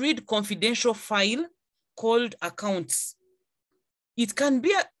to read confidential file called accounts. It can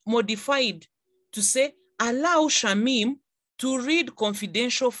be modified to say, allow Shamim to read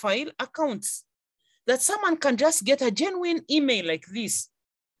confidential file accounts. That someone can just get a genuine email like this.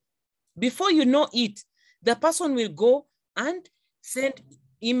 Before you know it, the person will go and send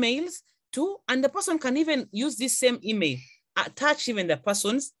emails to, and the person can even use this same email attach even the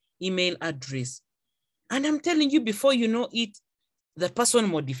person's email address. And I'm telling you, before you know it, the person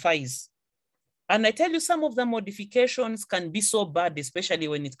modifies. And I tell you, some of the modifications can be so bad, especially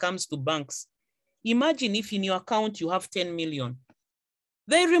when it comes to banks. Imagine if in your account you have 10 million.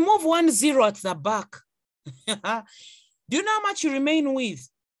 They remove 1 0 at the back. Do you know how much you remain with?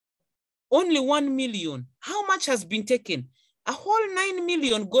 Only 1 million. How much has been taken? A whole 9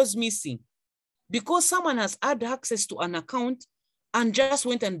 million goes missing because someone has had access to an account and just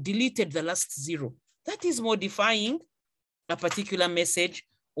went and deleted the last 0. That is modifying a particular message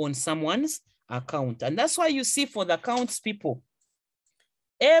on someone's account. And that's why you see for the accounts people,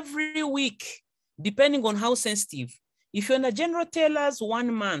 every week, depending on how sensitive, if you're in a general tellers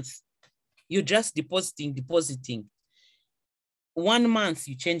 1 month, you're just depositing. 1 month,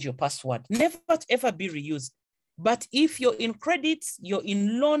 you change your password. Never ever be reused. But if you're in credits, you're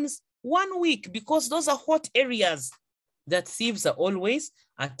in loans, 1 week, because those are hot areas that thieves are always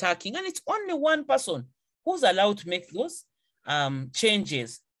attacking. And it's only one person who's allowed to make those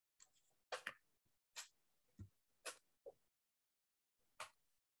changes.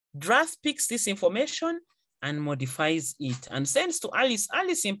 Draft picks this information and modifies it and sends to Alice.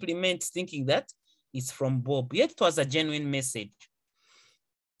 Alice implements thinking that it's from Bob, yet it was a genuine message.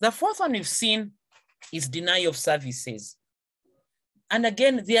 The fourth one we've seen is denial of services. And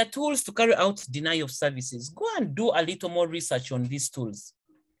again, there are tools to carry out denial of services. Go and do a little more research on these tools.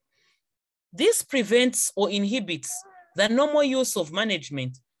 This prevents or inhibits the normal use of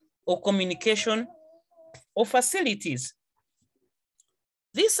management or communication or facilities.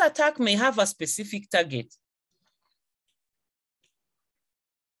 This attack may have a specific target.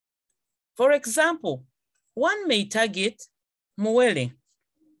 For example, one may target Mwele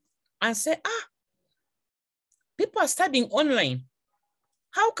and say, people are studying online.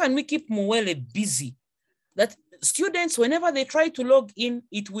 How can we keep Mwele busy? That students, whenever they try to log in,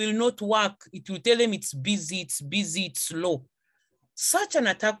 it will not work. It will tell them it's busy, it's slow. Such an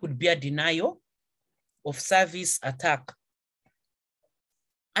attack would be a denial of service attack.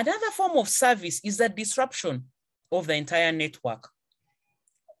 Another form of service is the disruption of the entire network,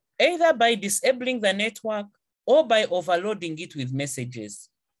 either by disabling the network or by overloading it with messages,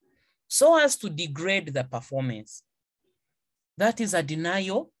 so as to degrade the performance. That is a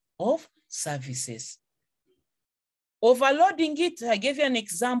denial of services. Overloading it, I gave you an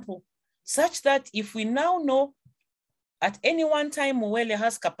example, such that if we now know at any one time Mwele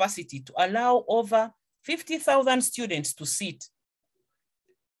has capacity to allow over 50,000 students to sit,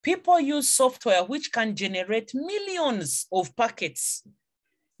 people use software which can generate millions of packets.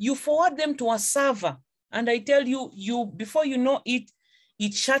 You forward them to a server, and I tell you, before you know it,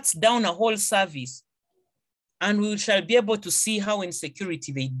 it shuts down a whole service. And we shall be able to see how in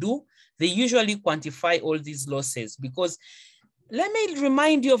security they do. They usually quantify all these losses, because let me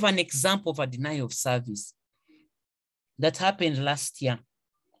remind you of an example of a denial of service that happened last year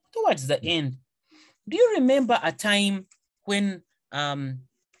towards the end. Do you remember a time when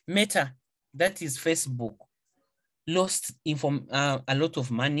Meta, that is Facebook, lost a lot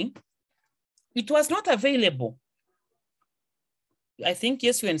of money? It was not available. I think,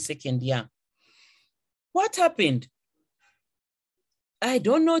 yes, you're in second year. What happened? I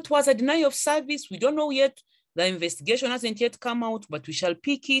don't know. It was a denial of service. We don't know yet. The investigation hasn't yet come out, but we shall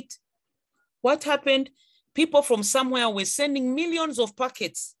pick it. What happened? People from somewhere were sending millions of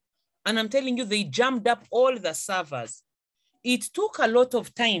packets. And I'm telling you, they jammed up all the servers. It took a lot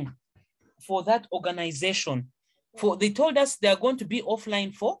of time for that organization. They told us they are going to be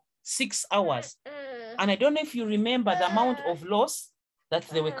offline for 6 hours. And I don't know if you remember the amount of loss that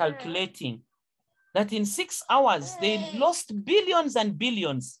they were calculating. That in 6 hours, they lost billions and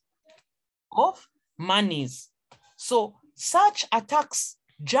billions of monies. So such attacks,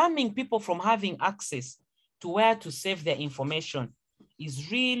 jamming people from having access to where to save their information,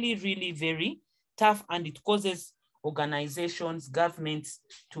 is really, really very tough, and it causes organizations, governments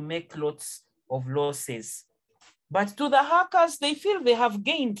to make lots of losses. But to the hackers, they feel they have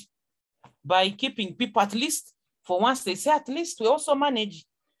gained by keeping people, at least for once. They say, at least we also managed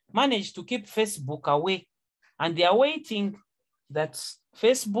to keep Facebook away. And they are waiting that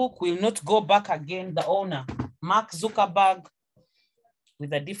Facebook will not go back again. The owner, Mark Zuckerberg,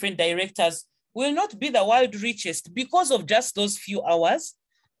 with the different directors, will not be the world richest because of just those few hours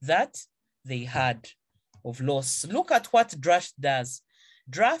that they had of loss. Look at what Draft does.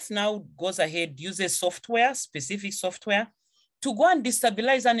 Draft now goes ahead, uses software, specific software, to go and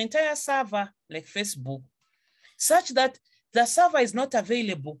destabilize an entire server like Facebook, such that the server is not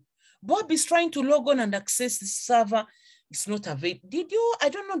available. Bob is trying to log on and access the server. it's not available. Did you, I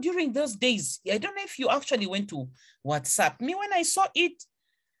don't know, during those days, I don't know if you actually went to WhatsApp. Me, when I saw it,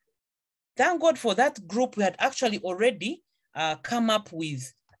 thank God for that group, we had actually already come up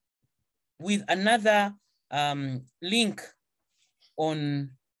with another link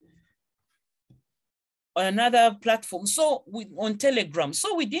on another platform. So on Telegram,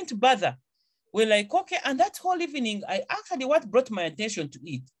 so we didn't bother. We're like, okay, and that whole evening, what brought my attention to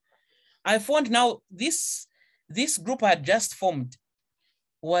it, I found now this group I had just formed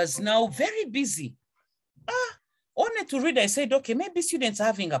was now very busy. Only to read, I said, okay, maybe students are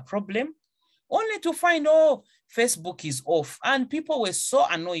having a problem. Only to find, oh, Facebook is off. And people were so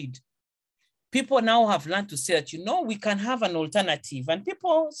annoyed. People now have learned to say that, you know, we can have an alternative. And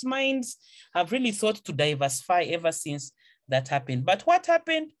people's minds have really thought to diversify ever since that happened. But what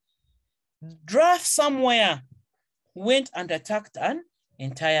happened? Draft somewhere went and attacked an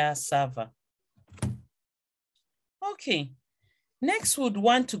entire server. Okay, next we'd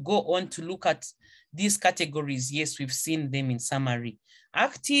want to go on to look at these categories. Yes, we've seen them in summary.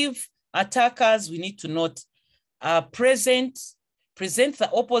 Active attackers, we need to note, present the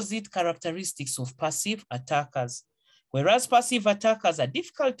opposite characteristics of passive attackers. Whereas passive attackers are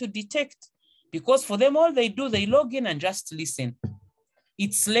difficult to detect because for them, all they do, they log in and just listen.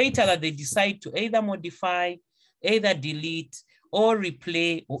 It's later that they decide to either modify, either delete, or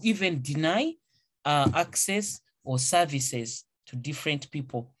replay, or even deny access or services to different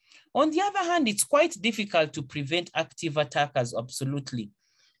people. On the other hand, it's quite difficult to prevent active attackers, absolutely,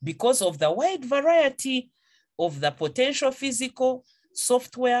 because of the wide variety of the potential physical,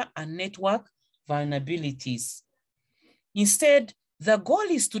 software, and network vulnerabilities. Instead, the goal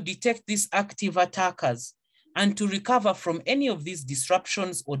is to detect these active attackers and to recover from any of these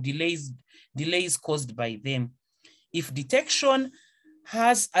disruptions or delays caused by them. If detection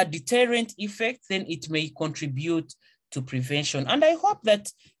has a deterrent effect, then it may contribute to prevention. And I hope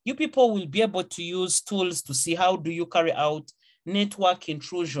that you people will be able to use tools to see how do you carry out network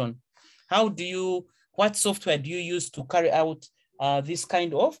intrusion? What software do you use to carry out this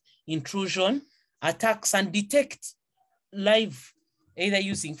kind of intrusion attacks and detect live, either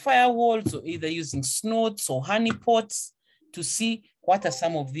using firewalls or either using snots or honeypots to see what are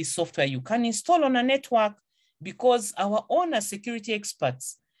some of these software you can install on a network, because our own as security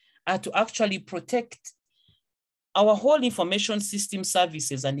experts are to actually protect our whole information system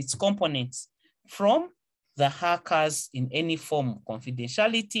services and its components from the hackers in any form,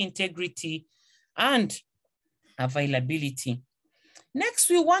 confidentiality, integrity, and availability. Next,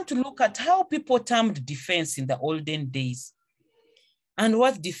 we want to look at how people termed defense in the olden days and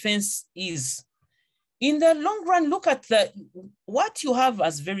what defense is. In the long run, look at what you have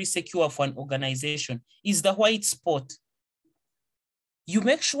as very secure for an organization is the white spot. You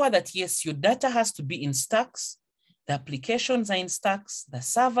make sure that, yes, your data has to be in stacks, the applications are in stacks, the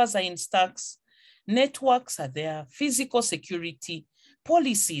servers are in stacks, networks are there, physical security,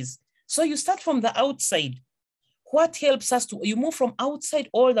 policies. So you start from the outside. What helps us you move from outside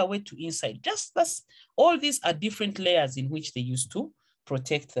all the way to inside. Just as all these are different layers in which they used to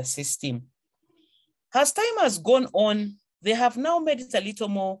protect the system. As time has gone on, they have now made it a little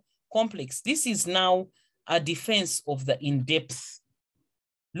more complex. This is now a defense of the in-depth.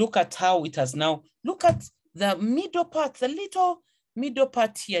 Look at how it has now, look at the middle part, the little middle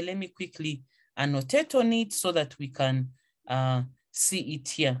part here. Let me quickly annotate on it so that we can see it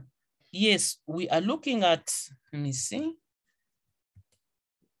here. Yes, we are looking at, let me see.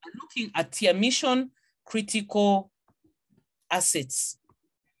 I'm looking at here, mission critical assets.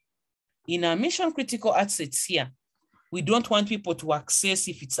 In our mission critical assets here, we don't want people to access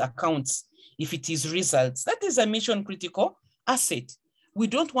if it's accounts, if it is results. That is a mission critical asset. We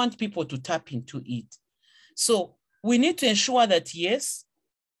don't want people to tap into it. So we need to ensure that, yes,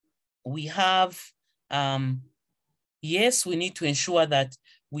 we have, we need to ensure that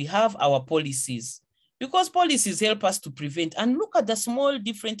we have our policies, because policies help us to prevent. And look at the small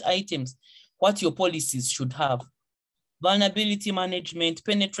different items, what your policies should have. Vulnerability management,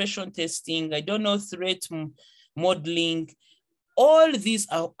 penetration testing, I don't know, threat modeling. All these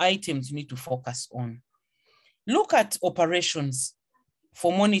are items you need to focus on. Look at operations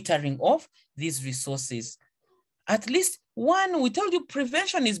for monitoring of these resources. At least one, we told you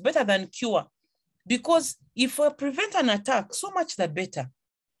prevention is better than cure, because if we prevent an attack, so much the better.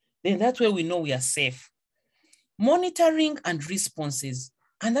 Then that way we know we are safe. Monitoring and responses.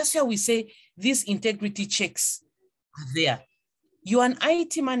 And that's why we say these integrity checks are there. You're an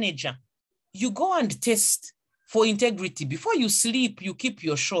IT manager. You go and test for integrity. Before you sleep, you keep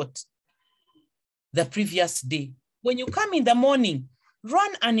your shot the previous day. When you come in the morning,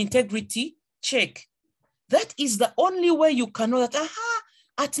 run an integrity check. That is the only way you can know that, aha,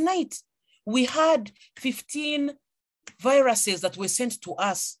 at night, we had 15 viruses that were sent to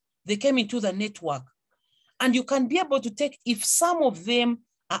us. They came into the network. And you can be able to take if some of them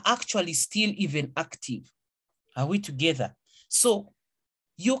are actually still even active. Are we together? So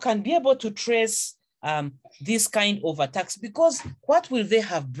you can be able to trace this kind of attacks, because what will they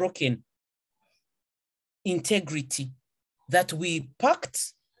have broken? Integrity. That we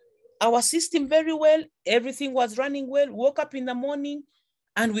packed our system very well, everything was running well, woke up in the morning,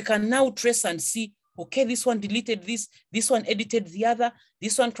 and we can now trace and see, okay, this one deleted this one edited the other,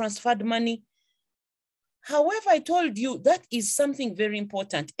 this one transferred money. However, I told you that is something very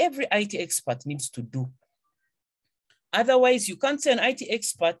important. Every IT expert needs to do. Otherwise, you can't say an IT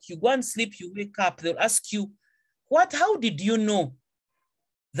expert, you go and sleep, you wake up, they'll ask you, how did you know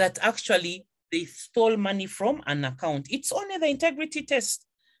that actually they stole money from an account? It's only the integrity test.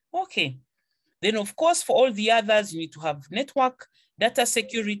 Okay. Then of course, for all the others, you need to have network, data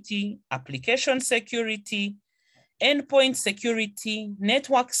security, application security, endpoint security,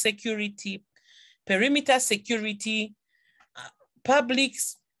 network security, perimeter security, public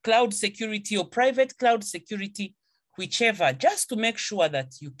cloud security or private cloud security, whichever, just to make sure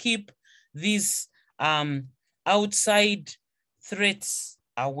that you keep these outside threats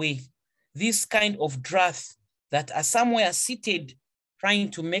away, this kind of draft that are somewhere seated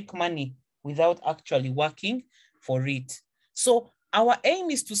trying to make money without actually working for it. So our aim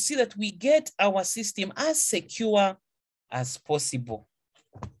is to see that we get our system as secure as possible.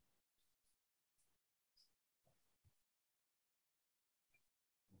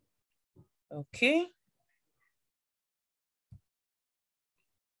 Okay.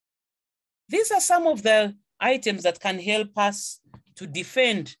 These are some of the items that can help us to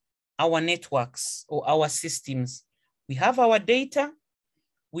defend our networks or our systems. We have our data.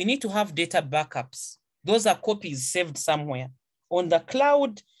 We need to have data backups. Those are copies saved somewhere. On the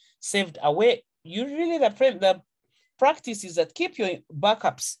cloud, saved away. Usually the practice is that keep your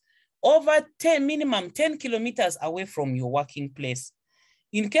backups over minimum 10 kilometers away from your working place.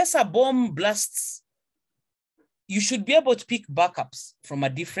 In case a bomb blasts, you should be able to pick backups from a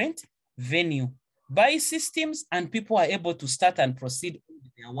different venue. Buy systems and people are able to start and proceed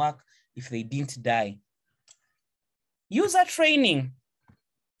with their work if they didn't die. User training,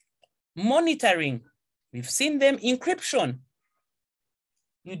 monitoring, we've seen them, encryption.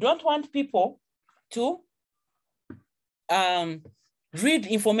 You don't want people to read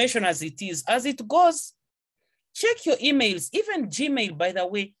information as it is. As it goes, check your emails. Even Gmail, by the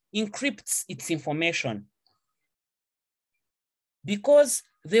way, encrypts its information because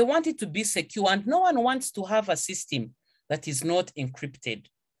they want it to be secure, and no one wants to have a system that is not encrypted.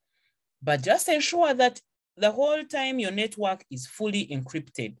 But just ensure that the whole time your network is fully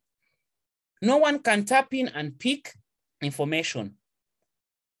encrypted. No one can tap in and pick information.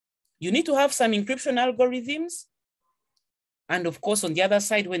 You need to have some encryption algorithms. And of course, on the other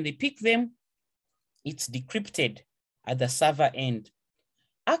side, when they pick them, it's decrypted at the server end.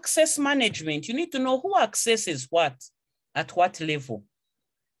 Access management, you need to know who accesses what, at what level.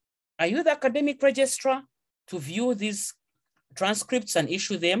 Are you the academic registrar to view these transcripts and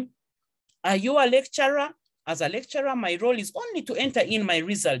issue them? Are you a lecturer? As a lecturer, my role is only to enter in my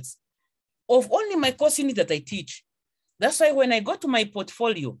results of only my course unit that I teach. That's why when I go to my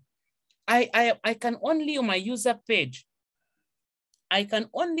portfolio, I can only, on my user page, I can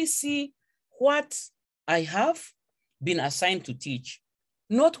only see what I have been assigned to teach,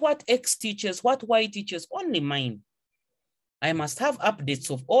 not what X teaches, what Y teaches, only mine. I must have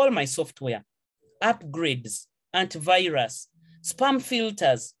updates of all my software, upgrades, antivirus, spam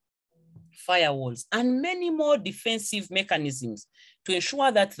filters, firewalls, and many more defensive mechanisms to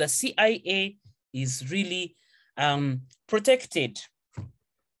ensure that the CIA is really protected.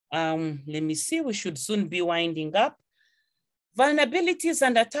 Let me see, we should soon be winding up. Vulnerabilities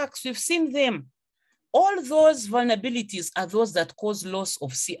and attacks, we've seen them. All those vulnerabilities are those that cause loss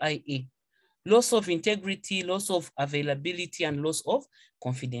of CIA, loss of integrity, loss of availability, and loss of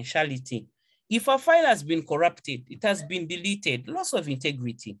confidentiality. If a file has been corrupted, it has been deleted, loss of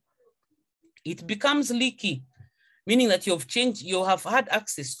integrity. It becomes leaky, meaning that you have had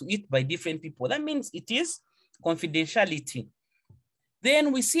access to it by different people. That means it is confidentiality.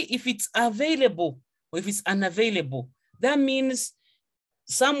 Then we see if it's available or if it's unavailable. That means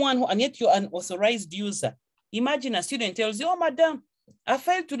someone who, and yet you're an authorized user. Imagine a student tells you, oh, madam, I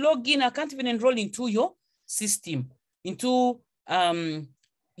failed to log in. I can't even enroll into your system, into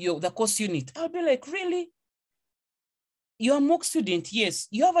the course unit. I'll be like, really? You're a MOOC student? Yes.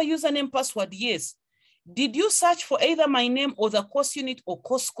 You have a username, password? Yes. Did you search for either my name or the course unit or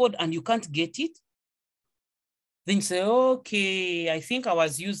course code and you can't get it? Then you say, okay, I think I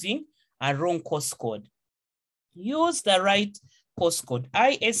was using a wrong course code. Use the right course code,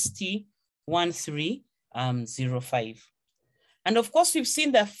 IST 1305. And of course, we've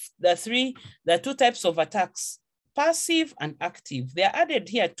seen the two types of attacks, passive and active. They are added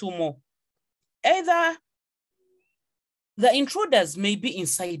here 2 more. Either the intruders may be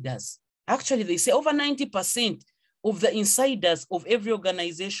insiders. Actually, they say over 90% of the insiders of every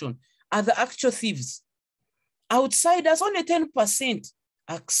organization are the actual thieves. Outsiders, only 10%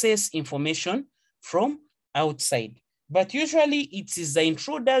 access information from outside. But usually it is the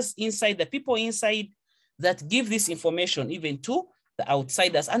intruders inside, the people inside, that give this information even to the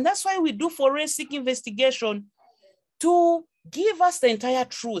outsiders. And that's why we do forensic investigation, to give us the entire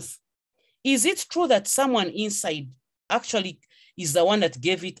truth. Is it true that someone inside actually is the one that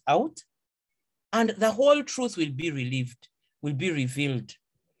gave it out? And the whole truth will be revealed.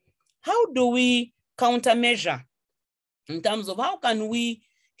 How do we countermeasure in terms of how can we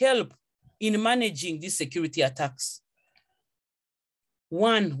help in managing these security attacks?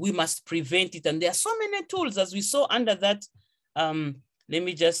 One, we must prevent it. And there are so many tools, as we saw under that. Let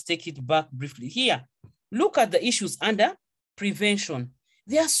me just take it back briefly here. Look at the issues under prevention.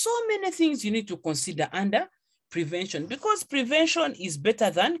 There are so many things you need to consider under prevention, because prevention is better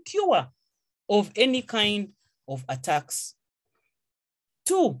than cure of any kind of attacks.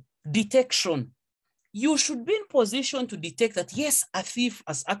 2, detection. You should be in position to detect that, yes, a thief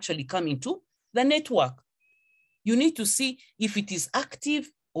has actually come into the network. You need to see if it is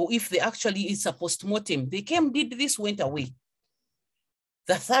active or if they actually is a postmortem. They came, did this, went away.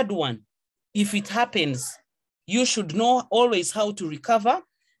 The 3rd one, if it happens, you should know always how to recover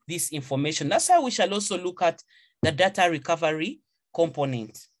this information. That's how we shall also look at the data recovery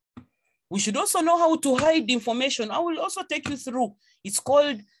component. We should also know how to hide information. I will also take you through. It's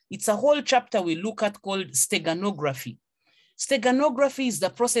a whole chapter we look at called steganography. Steganography is the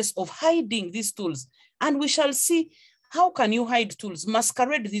process of hiding these tools. And we shall see how can you hide tools,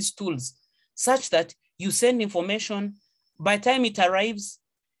 masquerade these tools, such that you send information, by the time it arrives,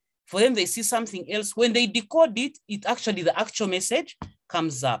 for them they see something else. When they decode it, the actual message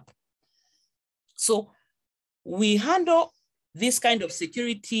comes up. So we handle this kind of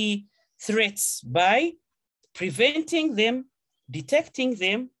security threats by preventing them, detecting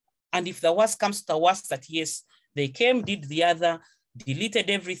them, and if the worst comes to the worst, that yes, they came, did the other,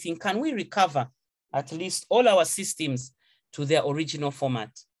 deleted everything, can we recover at least all our systems to their original format?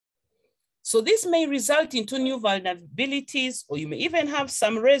 So this may result into new vulnerabilities, or you may even have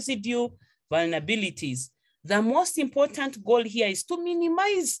some residue vulnerabilities. The most important goal here is to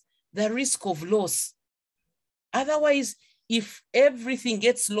minimize the risk of loss. Otherwise, if everything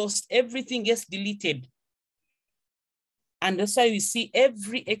gets lost, everything gets deleted. And that's why we see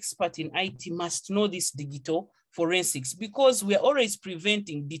every expert in IT must know this digital forensics, because we're always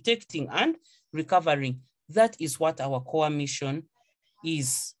preventing, detecting, and recovering. That is what our core mission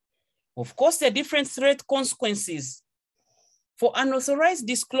is. Of course, there are different threat consequences. For unauthorized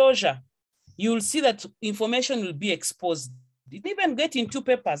disclosure, you will see that information will be exposed. It even get in 2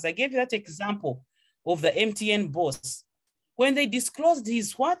 papers. I gave you that example of the MTN boss. When they disclosed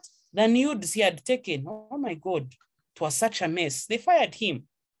the nudes he had taken, oh my God, it was such a mess. They fired him.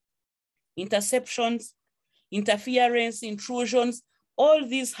 Interceptions, interference, intrusions, all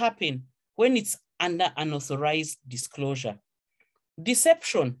these happen when it's under unauthorized disclosure.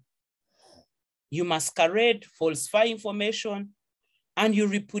 Deception, you masquerade, falsify information, and you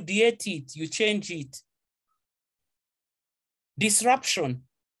repudiate it, you change it. Disruption,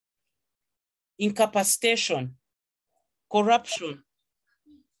 incapacitation, corruption,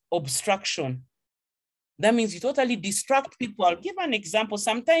 obstruction. That means you totally distract people. I'll give an example.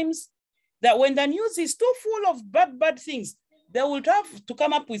 Sometimes that when the news is too full of bad things, they will have to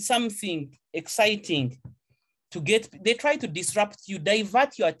come up with something exciting they try to disrupt you,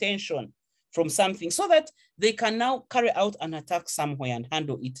 divert your attention from something so that they can now carry out an attack somewhere and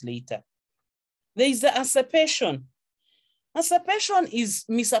handle it later. There is the usurpation. Usurpation is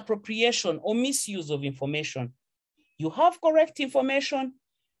misappropriation or misuse of information. You have correct information,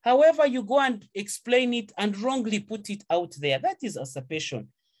 however, you go and explain it and wrongly put it out there. That is usurpation.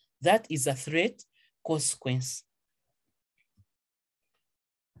 That is a threat consequence.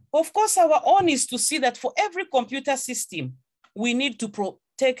 Of course, our own is to see that for every computer system, we need to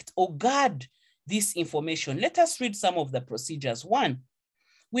protect or guard this information. Let us read some of the procedures. 1,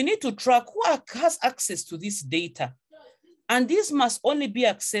 we need to track who has access to this data. And this must only be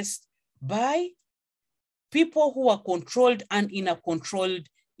accessed by people who are controlled and in a controlled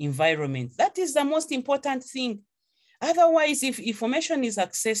environment. That is the most important thing. Otherwise, if information is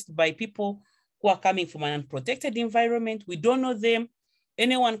accessed by people who are coming from an unprotected environment. We don't know them.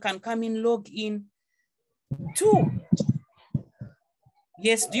 Anyone can come in, log in. 2,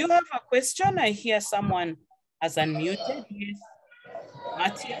 yes, do you have a question? I hear someone has unmuted. Yes,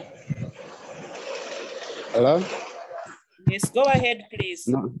 Matthew. Hello? Yes, go ahead, please.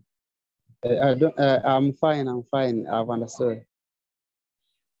 No, I'm fine. I've understood.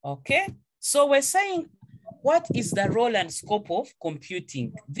 Okay, so we're saying, what is the role and scope of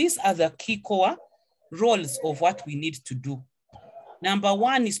computing? These are the key core roles of what we need to do. Number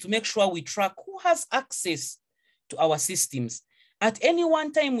 1 is to make sure we track who has access to our systems. At any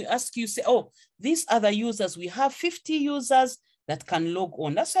one time, we ask you, say, oh, these are the users. We have 50 users that can log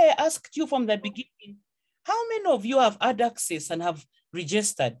on. That's why I asked you from the beginning, how many of you have had access and have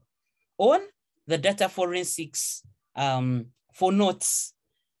registered on the data forensics for notes?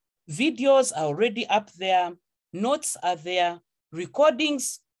 Videos are already up there. Notes are there.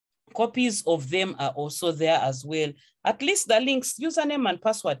 Recordings, copies of them are also there as well. At least the links, username and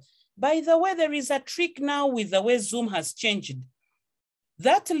password. By the way, there is a trick now with the way Zoom has changed.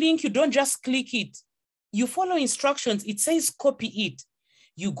 That link, you don't just click it. You follow instructions. It says copy it.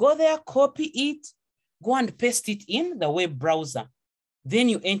 You go there, copy it, go and paste it in the web browser. Then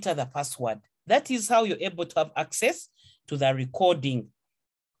you enter the password. That is how you're able to have access to the recording.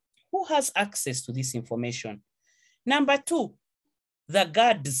 Who has access to this information? Number 2, the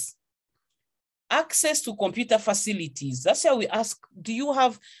guards. Access to computer facilities. That's why we ask, do you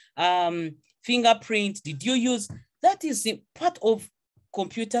have fingerprint? Did you use? That is part of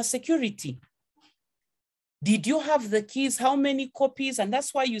computer security. Did you have the keys? How many copies? And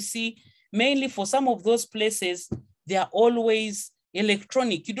that's why you see, mainly for some of those places, they are always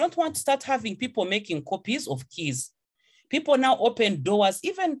electronic. You don't want to start having people making copies of keys. People now open doors,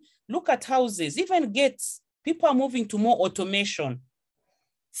 even look at houses, even gates. People are moving to more automation.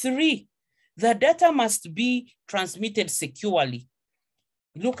 3, the data must be transmitted securely.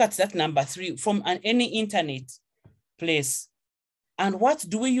 Look at that number 3, from any internet place. And what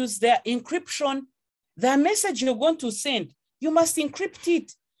do we use there? Encryption. The message you're going to send, you must encrypt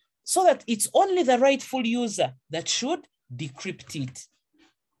it so that it's only the rightful user that should decrypt it.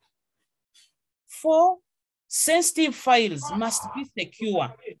 4, sensitive files must be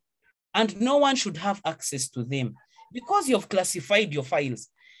secure and no one should have access to them because you've classified your files.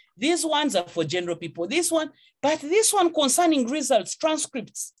 These ones are for general people, but this one concerning results,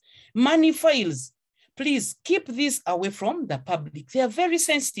 transcripts, money files, please keep these away from the public. They are very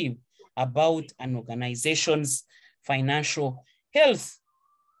sensitive about an organization's financial health.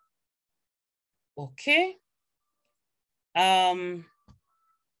 Okay.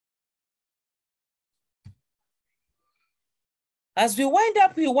 As we wind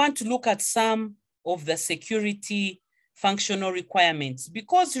up, we want to look at some of the security functional requirements,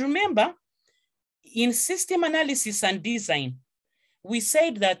 because remember, in system analysis and design, we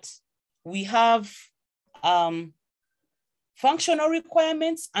said that we have functional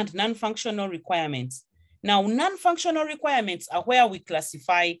requirements and non-functional requirements. Now, non-functional requirements are where we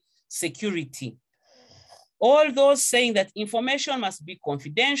classify security. All those saying that information must be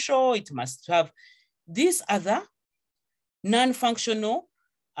confidential, it must have, these other non-functional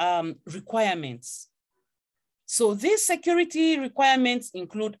requirements. So these security requirements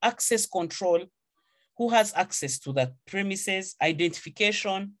include access control, who has access to the premises,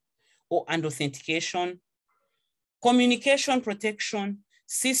 identification and authentication, communication protection,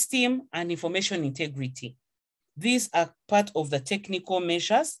 system and information integrity. These are part of the technical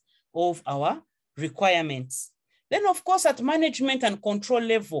measures of our requirements. Then of course, at management and control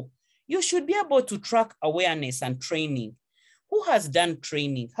level, you should be able to track awareness and training. Who has done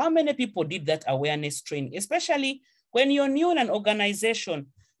training? How many people did that awareness training? Especially when you're new in an organization,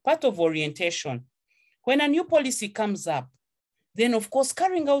 part of orientation. When a new policy comes up, then of course,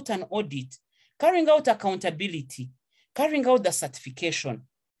 carrying out an audit, carrying out accountability, carrying out the certification,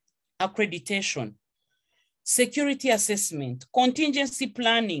 accreditation, security assessment, contingency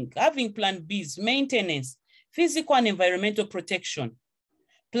planning, having plan Bs, maintenance, physical and environmental protection,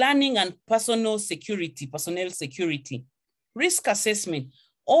 planning and personnel security, risk assessment.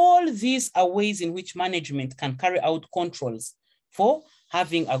 All these are ways in which management can carry out controls for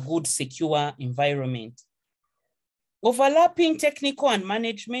having a good, secure environment. Overlapping technical and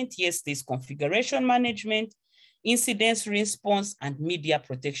management, yes, there's configuration management, incident response, and media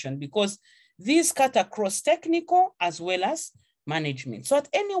protection, because these cut across technical as well as management. So at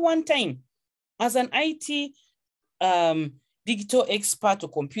any one time, as an IT digital expert or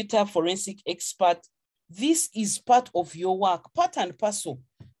computer forensic expert, this is part of your work, part and parcel,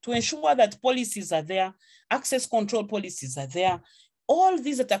 to ensure that policies are there, access control policies are there, All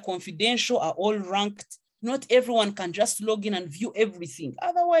these that are confidential are all ranked. Not everyone can just log in and view everything.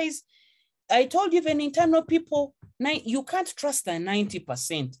 Otherwise, I told you, even internal people, you can't trust the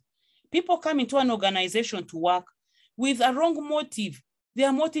 90%. People come into an organization to work with a wrong motive.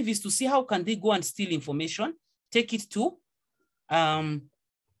 Their motive is to see how can they go and steal information, take it to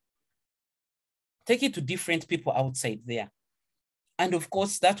different people outside there. And of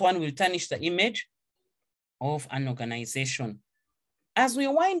course, that one will tarnish the image of an organization. As we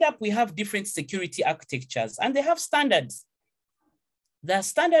wind up, we have different security architectures and they have standards. The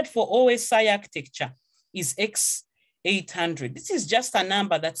standard for OSI architecture is X800. This is just a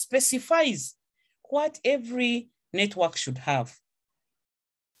number that specifies what every network should have.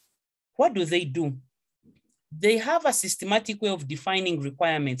 What do? They have a systematic way of defining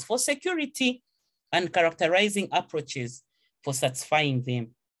requirements for security and characterizing approaches for satisfying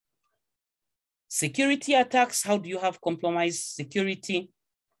them. Security attacks, how do you have compromised security?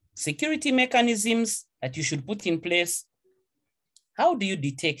 Security mechanisms that you should put in place. How do you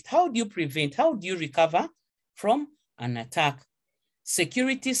detect? How do you prevent? How do you recover from an attack?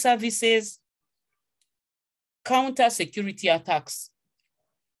 Security services, counter security attacks.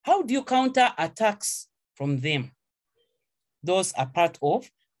 How do you counter attacks from them? Those are part of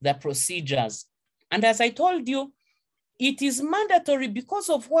the procedures. And as I told you, it is mandatory because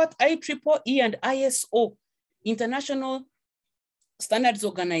of what IEEE and ISO, International Standards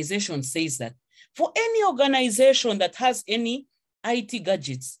Organization, says that for any organization that has any IT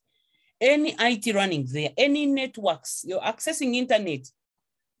gadgets, any IT running there, any networks, you're accessing internet,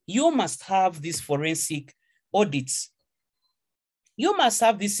 you must have these forensic audits. You must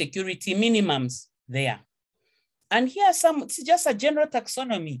have these security minimums there. And here's it's just a general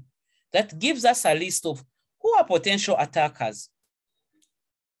taxonomy that gives us a list of who are potential attackers.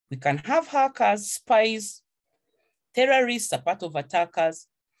 We can have hackers, spies, terrorists are part of attackers,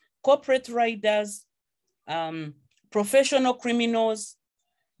 corporate raiders, professional criminals,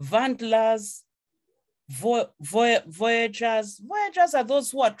 vandals, voyagers. Voyagers are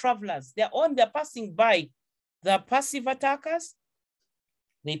those who are travelers. They're passing by. The passive attackers,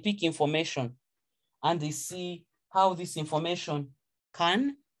 they pick information and they see how this information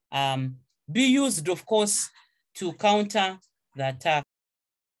can be used, of course, to counter the attack.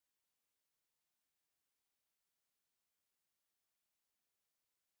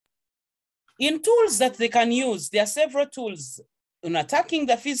 In tools that they can use, there are several tools in attacking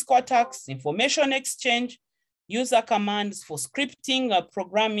the physical attacks, information exchange, user commands for scripting or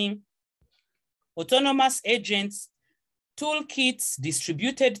programming, autonomous agents, toolkits,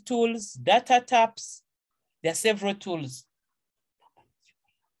 distributed tools, data taps. There are several tools.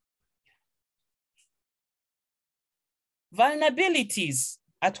 Vulnerabilities,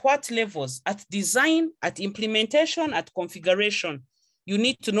 at what levels? At design, at implementation, at configuration. You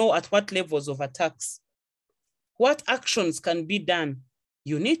need to know at what levels of attacks. What actions can be done?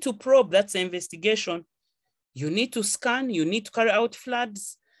 You need to probe, that's the investigation. You need to scan, you need to carry out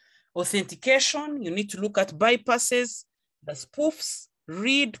floods, authentication, you need to look at bypasses, the spoofs,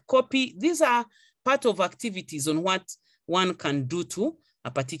 read, copy. These are part of activities on what one can do to a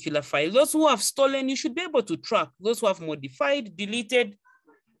particular file. Those who have stolen, you should be able to track. Those who have modified, deleted.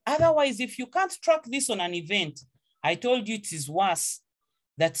 Otherwise, if you can't track this on an event, I told you it is worse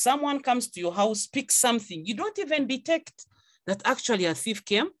that someone comes to your house, picks something. You don't even detect that actually a thief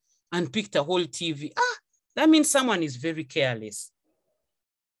came and picked a whole TV. That means someone is very careless.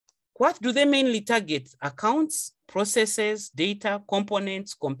 What do they mainly target? Accounts, processes, data,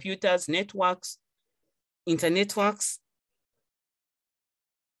 components, computers, networks, internetworks.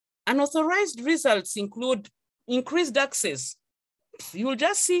 Unauthorized results include increased access. You'll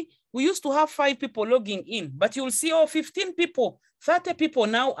just see, we used to have 5 people logging in, but you'll see 15 people, 30 people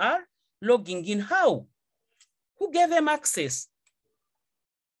now are logging in. How? Who gave them access?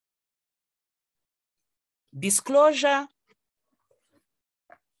 Disclosure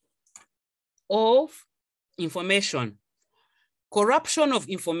of information, corruption of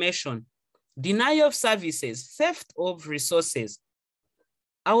information, denial of services, theft of resources.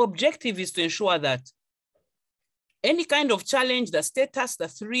 Our objective is to ensure that any kind of challenge, the status, the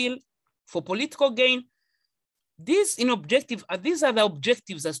thrill for political gain, these are the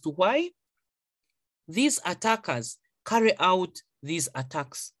objectives as to why these attackers carry out these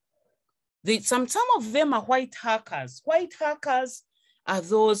attacks. Some of them are white hackers. White hackers are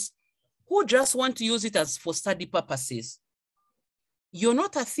those who just want to use it for study purposes. You're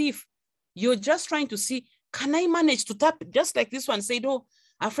not a thief. You're just trying to see, can I manage to tap, just like this one said,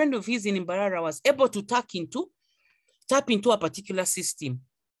 a friend of his in Mbarara was able to tap into a particular system.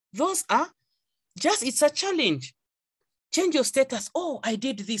 Those are it's a challenge. Change your status. Oh, I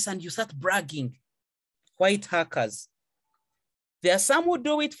did this, and you start bragging. White hackers. There are some who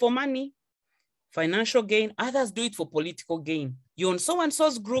do it for money, financial gain. Others do it for political gain. You're on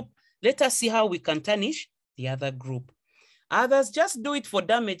so-and-so's group. Let us see how we can tarnish the other group. Others just do it for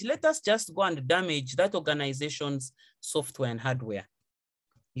damage. Let us just go and damage that organization's software and hardware.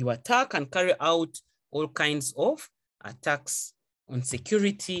 You attack and carry out all kinds of attacks on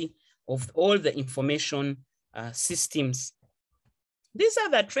security of all the information systems. These are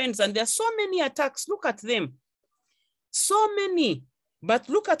the trends, and there are so many attacks. Look at them. So many, but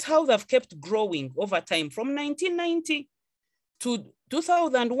look at how they've kept growing over time from 1990 to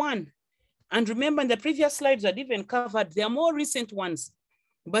 2001. And remember, in the previous slides I'd even covered, there are more recent ones,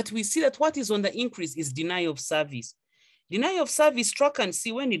 but we see that what is on the increase is denial of service. Denial of service, track and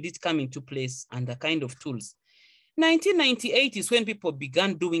see when did it come into place and the kind of tools. 1998 is when people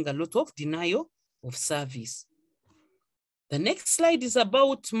began doing a lot of denial of service. The next slide is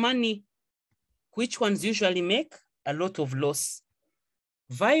about money. Which ones usually make a lot of loss?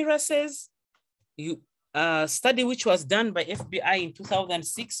 Viruses, a study which was done by FBI in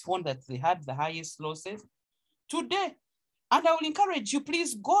 2006 found that they had the highest losses. Today, and I will encourage you,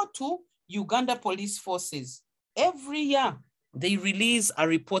 please go to Uganda Police Forces. Every year, they release a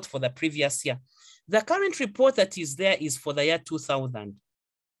report for the previous year. The current report that is there is for the year 2000.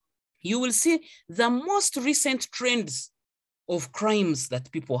 You will see the most recent trends of crimes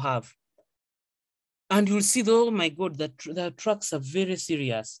that people have. And you'll see, oh my God, the tracks are very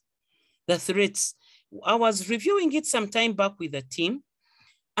serious. The threats. I was reviewing it some time back with the team,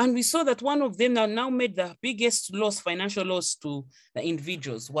 and we saw that one of them now made the biggest loss, financial loss to the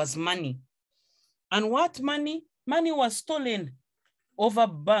individuals, was money. And what money? Money was stolen over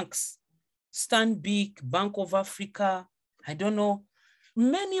banks. Stanbic, Bank of Africa, I don't know.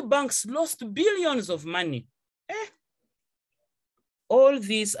 Many banks lost billions of money. All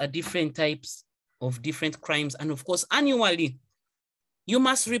these are different types of different crimes. And of course, annually, you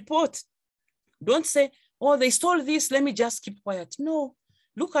must report. Don't say, oh, they stole this, let me just keep quiet. No,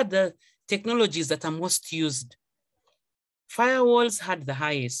 look at the technologies that are most used. Firewalls had the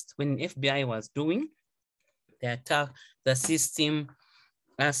highest when FBI was doing the attack, the system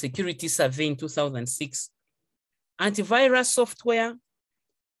security survey in 2006. Antivirus software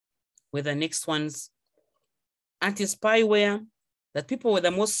were the next ones. Anti-spyware, that people were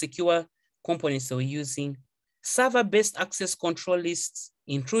the most secure components they were using. Server-based access control lists,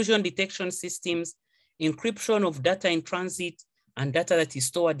 intrusion detection systems, encryption of data in transit, and data that is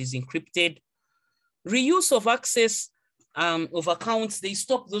stored is encrypted. Reuse of access of accounts, they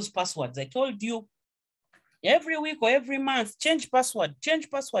stop those passwords. I told you, every week or every month, change password,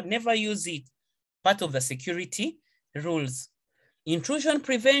 never use it. Part of the security rules. Intrusion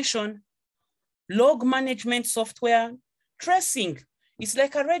prevention, log management software, tracing. It's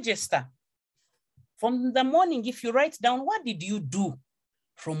like a register. From the morning, if you write down, what did you do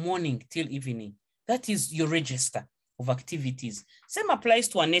from morning till evening? That is your register of activities. Same applies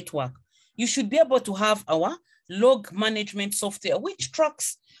to a network. You should be able to have our log management software, which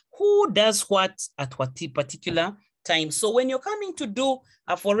tracks who does what at what particular time. So when you're coming to do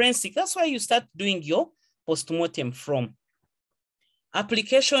a forensic, that's why you start doing your postmortem from.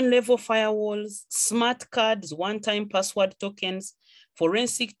 Application level firewalls, smart cards, one-time password tokens,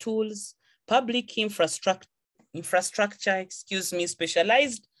 forensic tools, public infrastructure,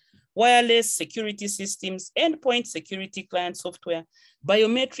 specialized wireless security systems, endpoint security client software,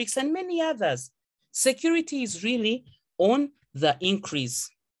 biometrics, and many others. Security is really on the increase.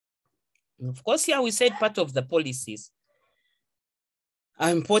 And of course, here we said part of the policies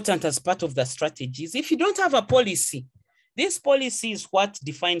are important as part of the strategies. If you don't have a policy, this policy is what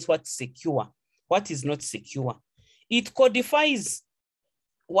defines what's secure, what is not secure. It codifies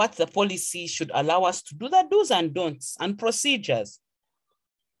what the policy should allow us to do, the do's and don'ts and procedures.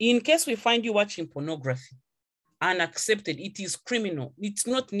 In case we find you watching pornography, unaccepted, it is criminal, it's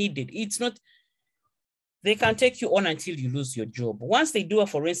not needed, it's not, they can take you on until you lose your job. Once they do a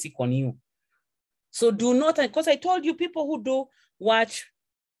forensic on you. So do not, because I told you people who do watch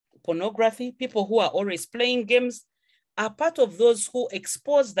pornography, people who are always playing games, are part of those who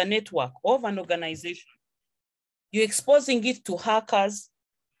expose the network of an organization. You're exposing it to hackers,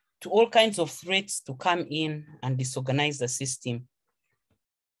 to all kinds of threats to come in and disorganize the system.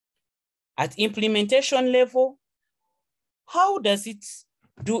 At implementation level, how does it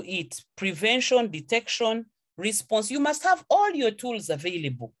do it? Prevention, detection, response. You must have all your tools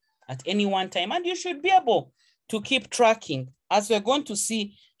available at any one time, and you should be able to keep tracking, as we're going to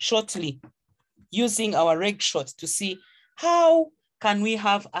see shortly, using our RegShot to see how can we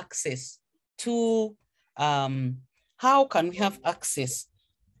have access to how can we have access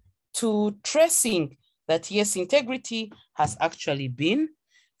to tracing that, yes, integrity has actually been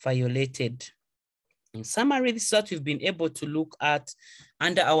violated. In summary, this is what we've been able to look at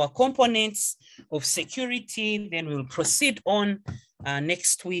under our components of security. Then we'll proceed on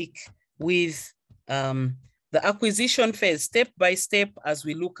next week with the acquisition phase, step by step, as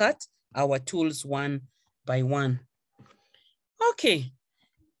we look at our tools one by one. Okay,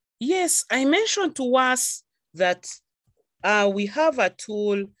 yes, I mentioned to us that we have a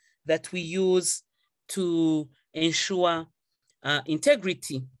tool that we use to ensure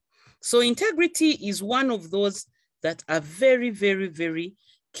integrity. So integrity is one of those that are very, very, very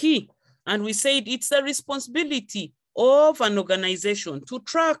key. And we said it's the responsibility of an organization to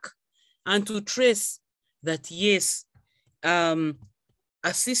track and to trace that, yes, a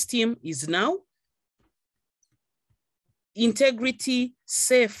system is now integrity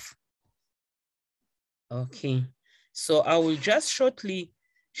safe. Okay, so I will just shortly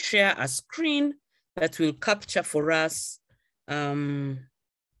share a screen that will capture for us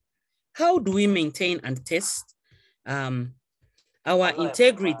how do we maintain and test our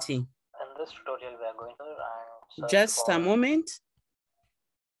integrity. In this tutorial, we are going to just a moment.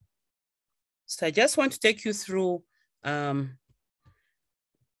 So I just want to take you through a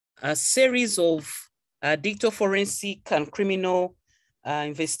series of digital forensic and criminal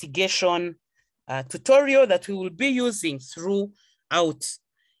investigation tutorial that we will be using throughout.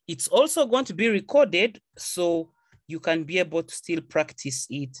 It's also going to be recorded so you can be able to still practice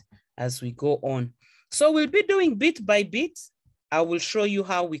it as we go on. So we'll be doing bit by bit. I will show you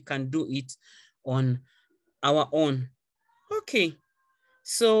how we can do it on our own. Okay,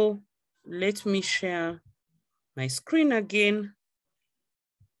 so let me share my screen again.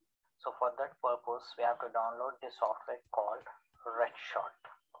 So for that purpose, we have to download the software called RedShot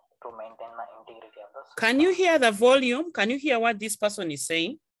to maintain the integrity of the system. Can you hear the volume? Can you hear what this person is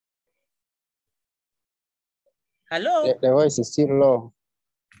saying? Hello? The voice is still low.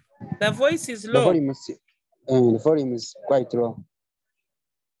 The voice is low. The volume is quite low.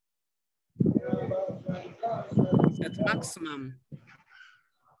 It's at maximum.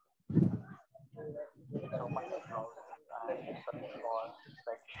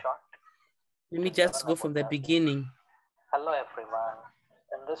 Let me just go from the beginning. Hello everyone.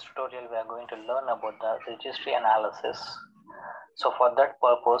 In this tutorial, we are going to learn about the registry analysis. So for that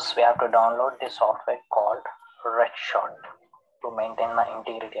purpose, we have to download the software called RedShot to maintain the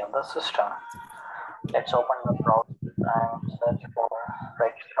integrity of the system. Let's open the browser and search for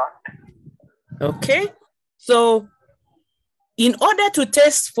RedShot. Okay, so in order to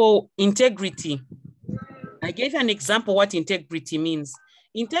test for integrity, I gave an example what integrity means.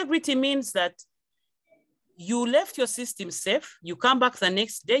 Integrity means that you left your system safe, you come back the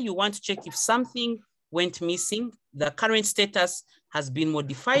next day, you want to check if something went missing, the current status has been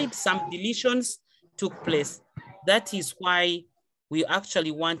modified, some deletions took place. That is why we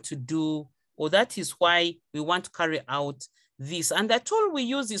actually want to do, or that is why we want to carry out this. And the tool we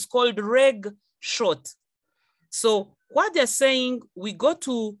use is called RegShot. So what they're saying, we go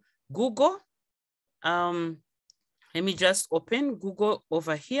to Google. Let me just open Google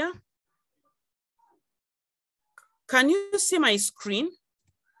over here. Can you see my screen?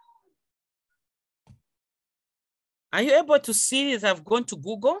 Are you able to see that I've gone to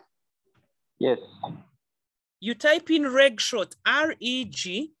Google? Yes. You type in RegShot,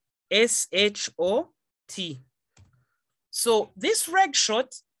 RegShot. So this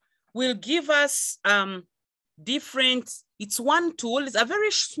RegShot will give us different, it's one tool, it's a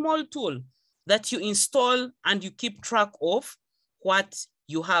very small tool that you install and you keep track of what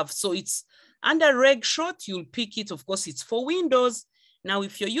you have. So it's under RegShot, you'll pick it, of course, it's for Windows. Now,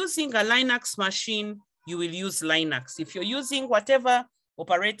 if you're using a Linux machine, you will use Linux. If you're using whatever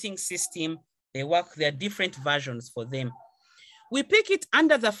operating system, they work, there are different versions for them. We pick it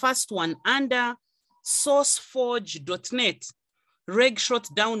under the first one, under sourceforge.net,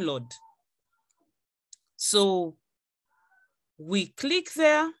 RegShot download. So we click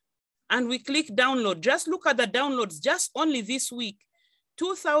there and we click download. Just look at the downloads, just only this week,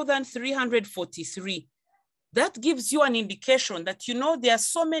 2,343. That gives you an indication that, you know, there are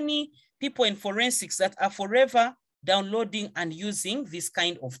so many people in forensics that are forever downloading and using this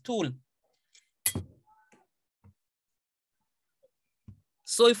kind of tool.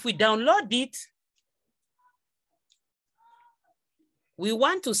 So if we download it, we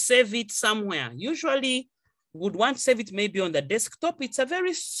want to save it somewhere. Usually would want to save it maybe on the desktop. It's a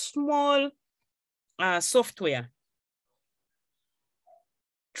very small software.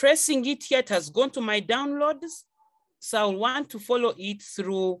 Tracing it here, it has gone to my downloads. So I'll want to follow it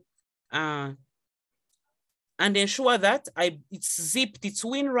through and ensure that it's zipped, it's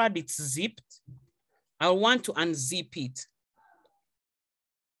WinRAR, it's zipped. I want to unzip it.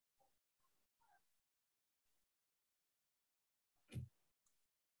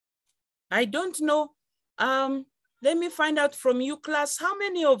 I don't know. Let me find out from you, class, how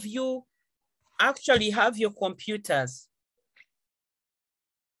many of you actually have your computers?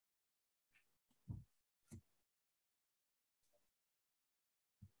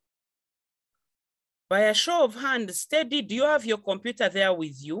 By a show of hands, Steady, do you have your computer there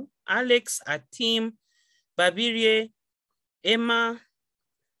with you? Alex, Atim, Babirie, Emma,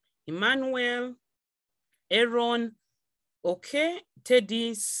 Emmanuel, Aaron. Okay,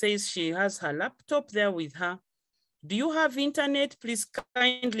 Teddy says she has her laptop there with her. Do you have internet? Please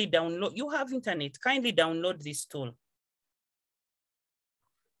kindly download. You have internet, kindly download this tool.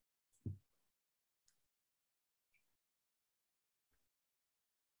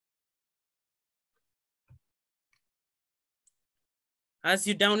 As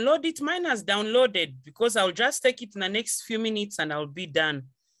you download it, mine has downloaded because I'll just take it in the next few minutes and I'll be done.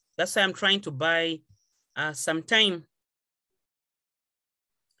 That's why I'm trying to buy some time.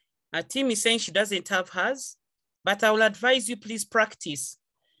 Our team is saying she doesn't have hers, but I will advise you, please practice.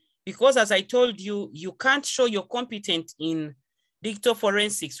 Because as I told you, you can't show you're competent in digital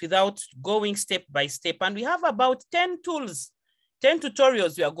forensics without going step by step. And we have about 10 tools, 10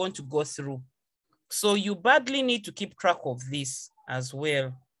 tutorials we are going to go through. So you badly need to keep track of this as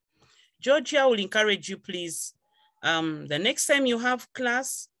well. Georgia will encourage you, please. The next time you have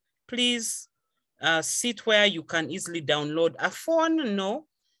class, please sit where you can easily download a phone. No,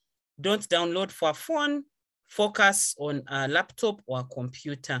 don't download for a phone. Focus on a laptop or a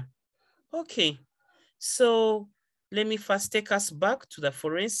computer. Okay, so let me first take us back to the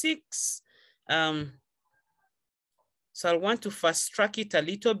forensics. So I want to fast track it a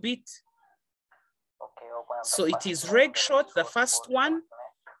little bit. Okay, so it is RegShot, the first one,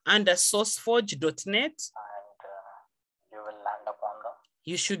 under sourceforge.net. And you will land upon the.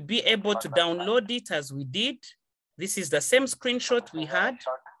 You should be able to download it as we did. This is the same screenshot we had.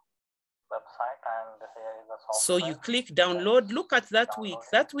 Website, and here is the software. So you click download. Look at that week.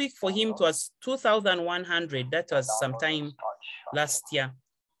 That week for him it was 2,100. That was sometime last year.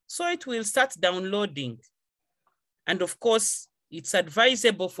 So it will start downloading. And of course, it's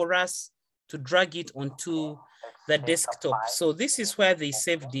advisable for us to drag it onto the desktop. So this is where they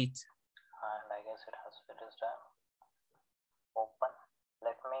saved it. And I guess it is done. Open.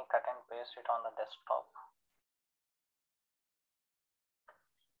 Let me cut and paste it on the desktop.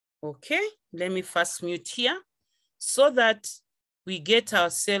 Okay, let me first mute here so that we get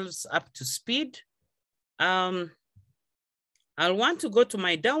ourselves up to speed. I'll want to go to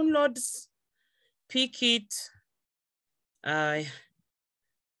my downloads, pick it. I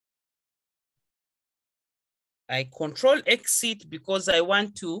control exit because I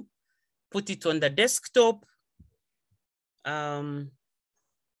want to put it on the desktop. Let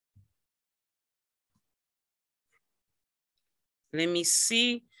me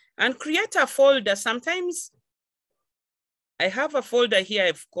see. And create a folder. Sometimes I have a folder here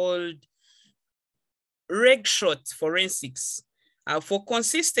I've called RegShot Forensics. For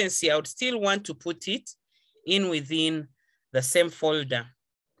consistency, I would still want to put it in within the same folder.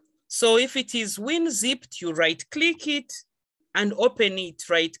 So if it is WinZipped, you right click it and open it,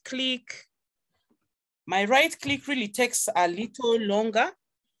 right click. My right click really takes a little longer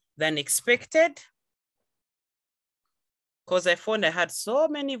than expected, because I found I had so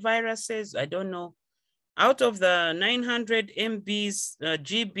many viruses. I don't know. Out of the 900 MBs,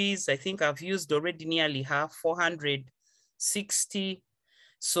 GBs, I think I've used already nearly half, 460.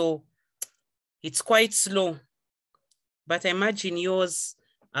 So it's quite slow, but I imagine yours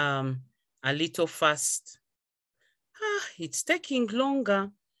a little fast. It's taking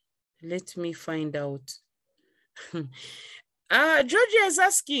longer. Let me find out. Georgia is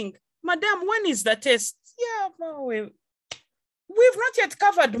asking, Madam, when is the test? Yeah, we've not yet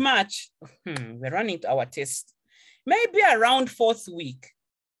covered much. We're running our test. Maybe around 4th week.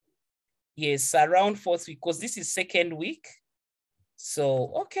 Yes, around 4th week, because this is 2nd week.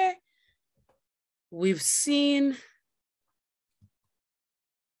 So, okay. We've seen,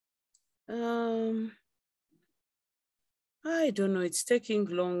 I don't know, it's taking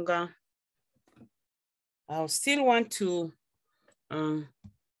longer. I'll still want to,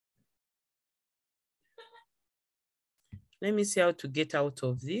 let me see how to get out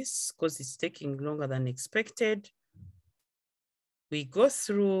of this because it's taking longer than expected. We go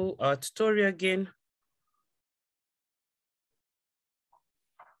through our tutorial again.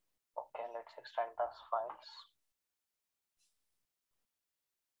 Okay, let's extend those files.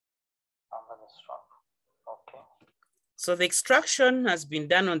 On the desktop. Okay. So the extraction has been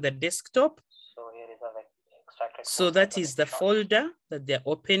done on the desktop. So here is our extracted. So that is the folder that they're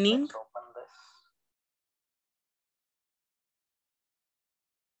opening. Let's open this.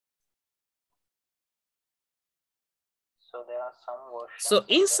 So there are some versions. So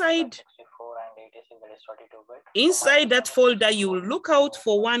inside, 64 and 86 that is 32-bit. Inside that folder, you will look out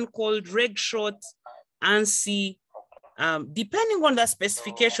for one called RegShot ANSI, depending on the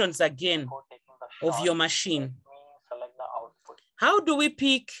specifications again of your machine. Select the output. How do we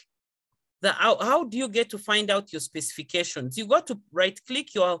pick the how do you get to find out your specifications? You got to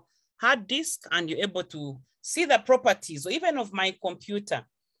right-click your hard disk and you're able to see the properties, or even of my computer.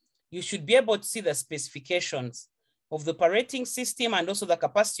 You should be able to see the specifications of the operating system and also the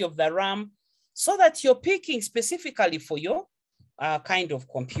capacity of the RAM, so that you're picking specifically for your kind of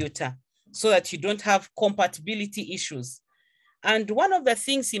computer, so that you don't have compatibility issues. And one of the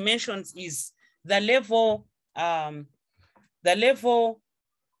things he mentions is the level of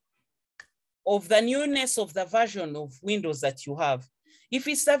the newness of the version of Windows that you have. If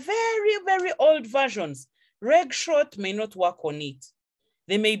it's a very, very old versions, RegShot may not work on it.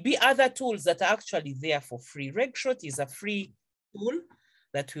 There may be other tools that are actually there for free. RegShot is a free tool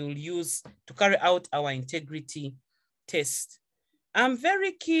that we will use to carry out our integrity test. I'm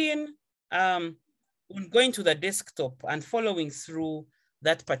very keen on going to the desktop and following through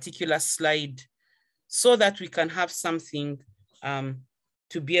that particular slide so that we can have something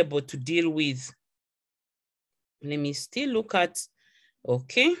to be able to deal with. Let me still look at,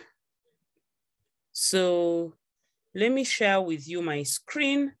 okay. So let me share with you my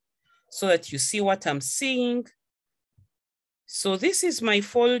screen so that you see what I'm seeing. So this is my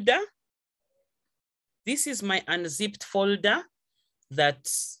folder. This is my unzipped folder that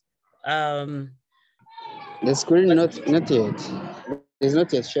the screen not yet. It's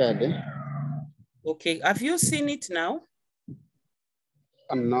not yet shared. Eh? Okay, have you seen it now?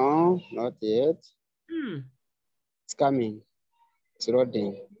 No, not yet. It's coming. It's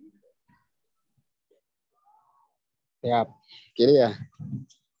loading. Yeah, clear.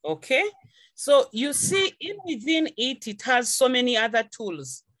 Okay, so you see within it, it has so many other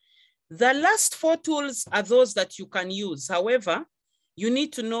tools. The last 4 tools are those that you can use. However, you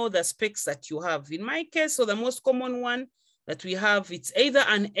need to know the specs that you have. In my case, so the most common one that we have, it's either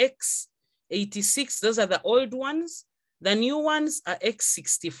an X86, those are the old ones. The new ones are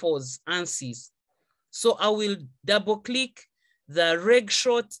X64s, ANSIs. So I will double click the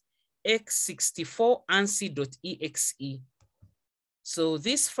RegShot X64 ANSI.exe. So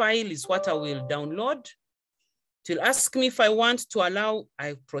this file is what I will download. It will ask me if I want to allow,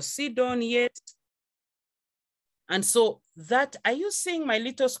 I proceed on yet. And so that, are you seeing my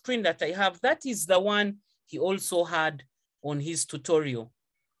little screen that I have? That is the one he also had on his tutorial.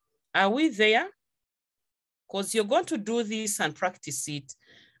 Are we there? Because you're going to do this and practice it.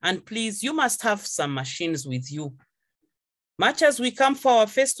 And please, you must have some machines with you. Much as we come for our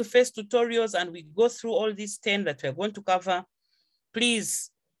face-to-face tutorials and we go through all these 10 that we're going to cover,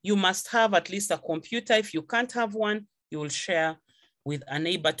 please, you must have at least a computer. If you can't have one, you will share with a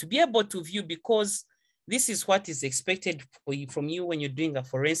neighbor to be able to view, because this is what is expected from you when you're doing a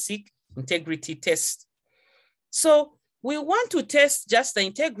forensic integrity test. So we want to test just the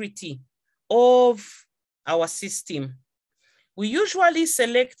integrity of our system. We usually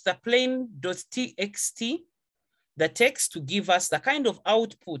select the plain.txt, the text, to give us the kind of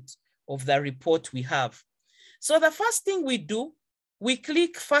output of the report we have. So the first thing we do, we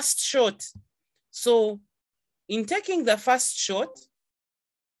click first shot. So in taking the first shot,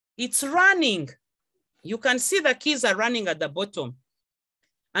 it's running. You can see the keys are running at the bottom.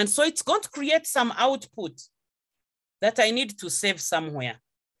 And so it's going to create some output that I need to save somewhere.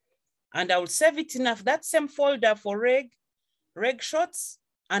 And I will save it in that same folder for RegShots,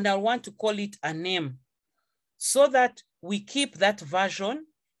 and I want to call it a name so that we keep that version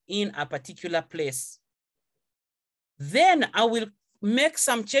in a particular place. Then I will make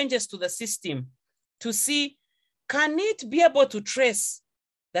some changes to the system to see, can it be able to trace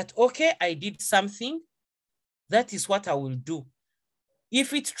that, okay, I did something, that is what I will do.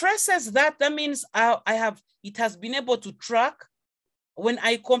 If it traces that, that means it has been able to track when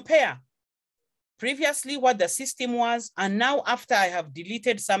I compare previously what the system was, and now after I have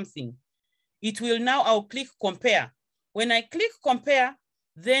deleted something, it will now, I'll click compare. When I click compare,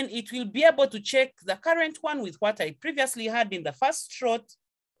 then it will be able to check the current one with what I previously had in the first shot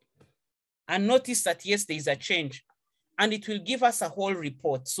and notice that, yes, there is a change. And it will give us a whole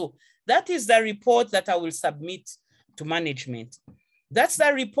report. So that is the report that I will submit to management. That's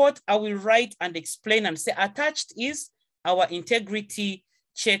the report I will write and explain and say, attached is our integrity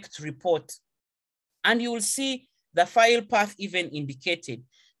checked report. And you will see the file path even indicated.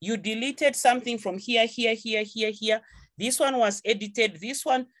 You deleted something from here, here, here, here, here. This one was edited, this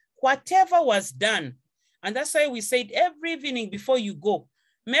one, whatever was done. And that's why we said every evening before you go,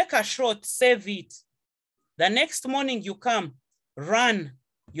 make a shot, save it. The next morning you come, run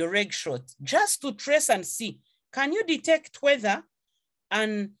your reg shot just to trace and see, can you detect whether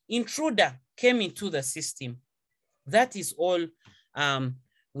an intruder came into the system? That is all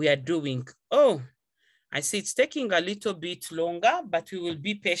we are doing. Oh, I see it's taking a little bit longer, but we will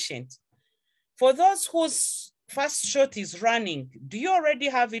be patient. For those whose first shot is running, do you already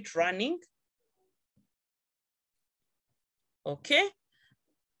have it running? Okay,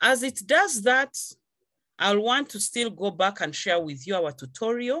 as it does that, I'll want to still go back and share with you our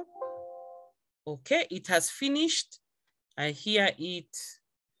tutorial. Okay, it has finished. I hear it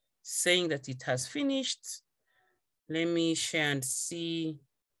saying that it has finished. Let me share and see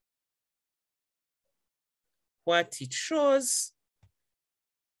what it shows.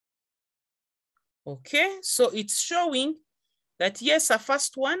 Okay, so it's showing that yes, a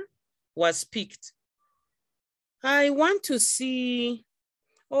first one was picked. I want to see,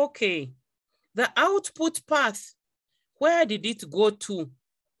 okay, the output path, where did it go to?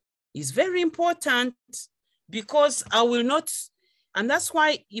 Is very important because I will not, and that's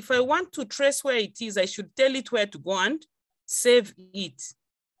why if I want to trace where it is, I should tell it where to go and save it.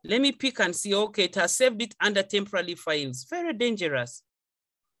 Let me pick and see, okay, it has saved it under temporary files. Very dangerous.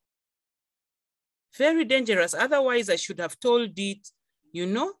 Very dangerous. Otherwise, I should have told it, you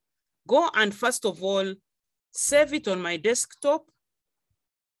know, go and first of all, save it on my desktop.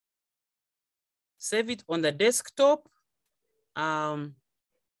 Save it on the desktop.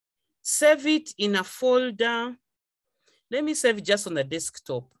 Save it in a folder. Let me save it just on the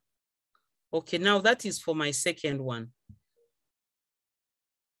desktop. Okay, now that is for my second one.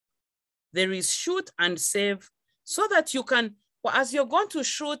 There is shoot and save so that you can, well, as you're going to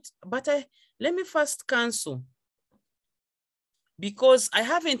shoot, but let me first cancel because I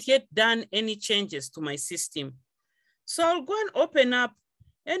haven't yet done any changes to my system. So I'll go and open up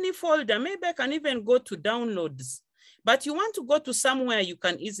any folder. Maybe I can even go to downloads, but you want to go to somewhere you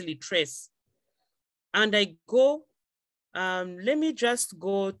can easily trace. And I go, let me just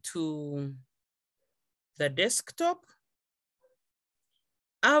go to the desktop.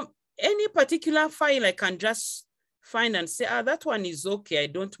 Any particular file I can just find and say, that one is okay. I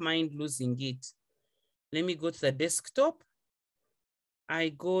don't mind losing it. Let me go to the desktop. I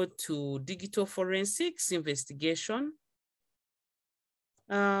go to digital forensics investigation.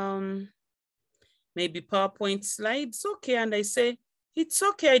 Maybe PowerPoint slides, okay. And I say, it's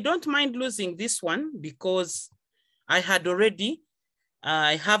okay, I don't mind losing this one because I had already,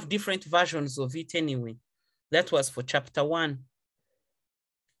 I have different versions of it anyway. That was for chapter 1.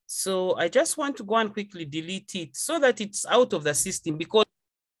 So I just want to go and quickly delete it so that it's out of the system because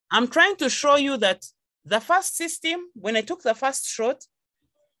I'm trying to show you that the first system, when I took the first shot,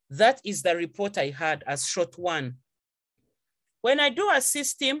 that is the report I had as shot 1. When I do a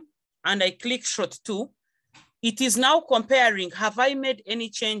system and I click shot 2, it is now comparing, have I made any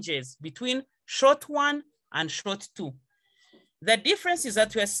changes between shot 1 and shot 2? The difference is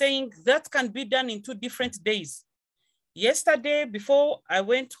that we are saying that can be done in 2 different days. Yesterday, before I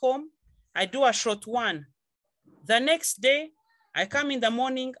went home, I do a shot 1. The next day, I come in the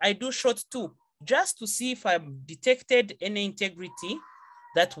morning, I do shot 2, just to see if I've detected any integrity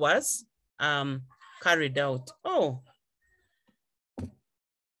that was carried out. Oh,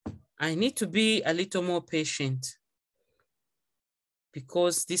 I need to be a little more patient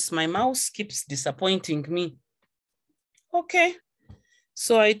because my mouse keeps disappointing me. Okay,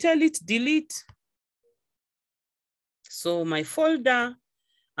 so I tell it delete. So my folder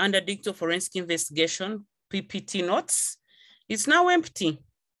under digital forensic investigation, PPT notes, is now empty.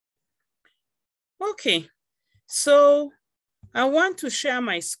 Okay, so I want to share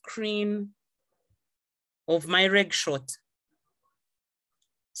my screen of my reg shot.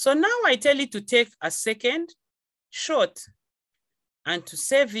 So now I tell it to take a second shot and to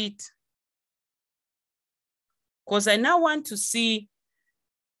save it because I now want to see,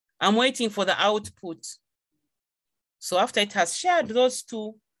 I'm waiting for the output. So after it has shared those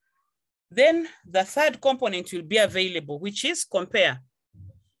 2, then the third component will be available, which is compare.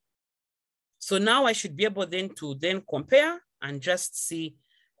 So now I should be able then to compare and just see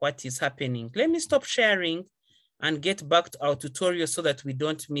what is happening. Let me stop sharing and get back to our tutorial so that we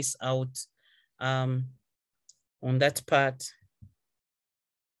don't miss out on that part.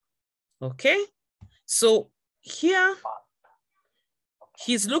 Okay, so here,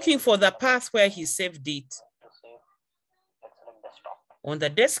 he's looking for the path where he saved it. On the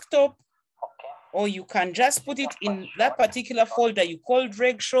desktop, or you can just put it in that particular folder you called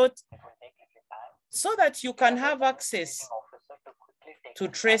RegShot, so that you can have access to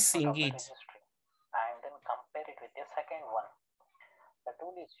tracing it. And then compare it with the second one. The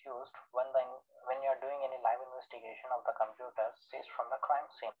tool is used when you're doing any live investigation of the computer seized from the crime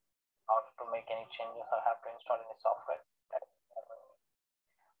scene, or to make any changes or have to install any software.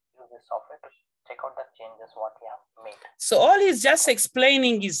 Use this software to check out the changes what we have made. So all he's just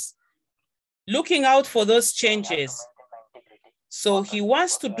explaining is looking out for those changes. So he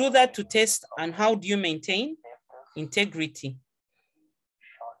wants to do that to test, and how do you maintain integrity?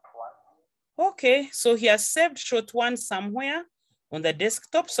 Okay, so he has saved shot 1 somewhere on the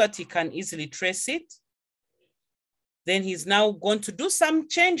desktop so that he can easily trace it. Then he's now going to do some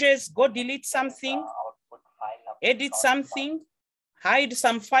changes, go delete something, edit something, hide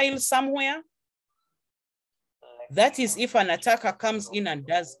some files somewhere. That is if an attacker comes in and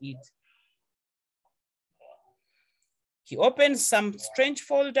does it. He opens some strange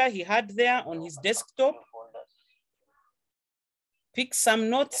folder he had there on his desktop, picks some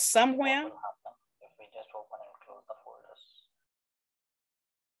notes somewhere.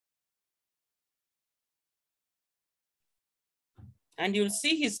 And you'll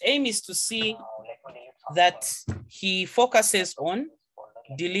see his aim is to see that he focuses on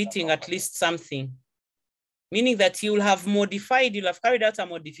deleting at least something, meaning that he will have modified, you'll have carried out a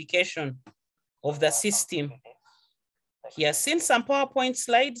modification of the system. He has seen some PowerPoint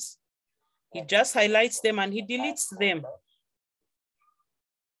slides. He just highlights them and he deletes them.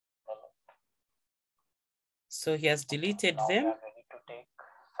 So he has deleted them.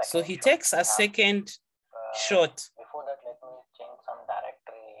 So he takes a second shot.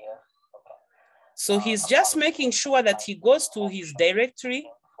 So he's just making sure that he goes to his directory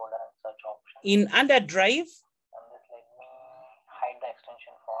in under Drive,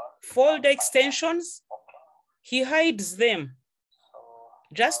 folder extensions. He hides them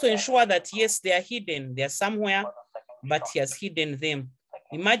just to ensure that, yes, they are hidden. They are somewhere, but he has hidden them.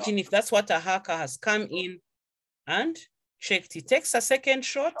 Imagine if that's what a hacker has come in and checked. He takes a second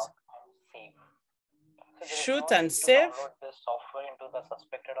shot, shoot and save. Download this software into the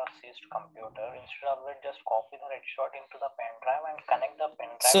suspected or seized computer. Instead of it, just copy the RegShot into the pen drive and connect the pen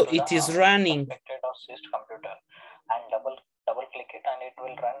drive so to it the is running. Suspected or seized computer, and double click it and it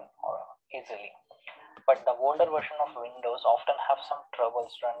will run easily. But the older version of Windows often have some troubles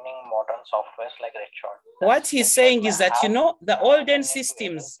running modern softwares like RegShot. What he's saying is that, you know, the olden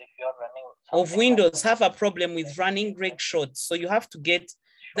systems of Windows have a problem with running RegShot. So you have to get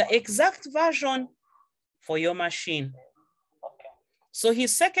the exact version for your machine. Okay. So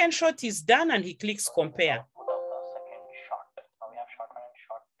his second shot is done and he clicks compare. Second shot. Now we have shot 1 and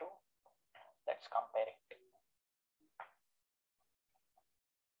shot 2. Let's compare it.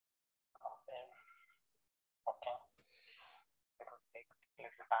 Compare. Okay. It will take a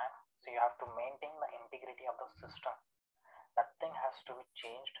little time. So you have to maintain the integrity of the system. Nothing has to be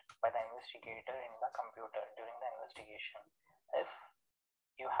changed by the investigator in the computer during the investigation. If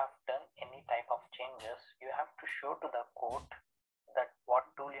you have done any type of changes, you have to show to the court that what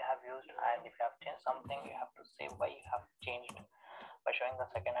tool you have used, and if you have changed something, you have to say why you have changed by showing the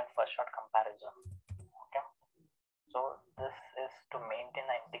second and first shot comparison. Okay, so this is to maintain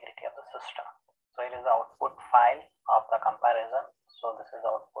the integrity of the system. So it is the output file of the comparison. So this is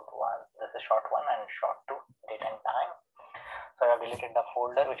output 1, this is shot 1 and shot 2, date and time. So I have deleted the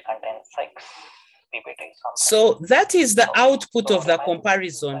folder which contains 6 PPT. So that is the output of the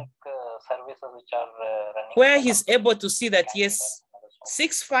comparison, services which are running, where he's able to see that, yes,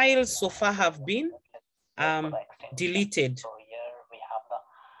 6 files so far have been deleted. So here we have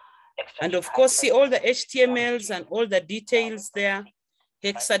the and of course, see all the HTMLs and all the details there,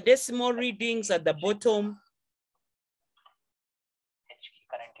 hexadecimal readings at the bottom. HKey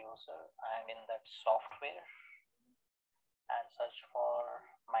current user, and in that software, and search for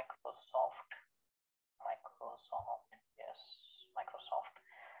Microsoft, yes, Microsoft,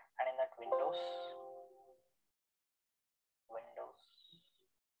 and in that Windows,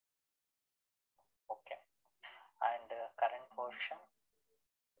 okay, and current version,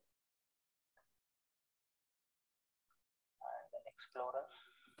 and then Explorer,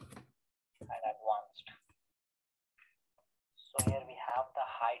 and advanced. So here we have the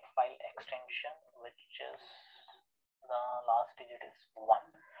hide file extension, which is the last digit is 1.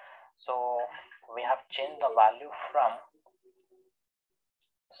 So we have changed the value from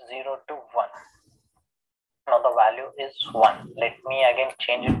 0 to 1. Now the value is 1. Let me again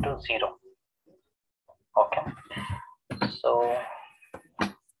change it to 0. Okay. So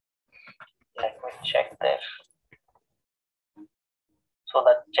let me check there. So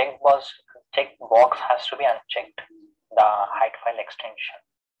the checkbox check box has to be unchecked, the hide file extension.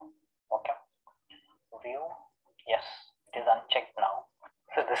 Okay. View, yes, it is unchecked now.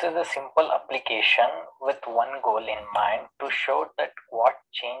 So this is a simple application with one goal in mind to show that what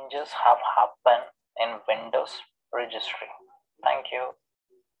changes have happened in Windows registry. Thank you.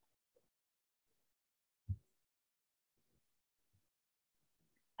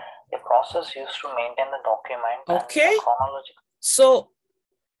 The process used to maintain the document. Okay. And the chronological. So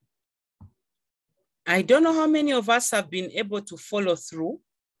I don't know how many of us have been able to follow through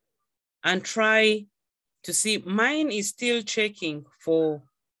and try to see. Mine is still checking for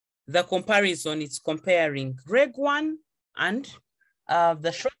the comparison. It's comparing reg 1 and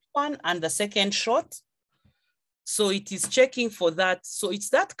the short one and the second short. So it is checking for that. So it's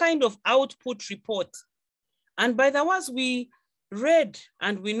that kind of output report. And by the words we read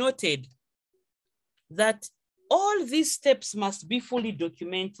and we noted that all these steps must be fully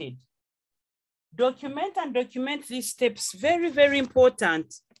documented. Document and document these steps, very, very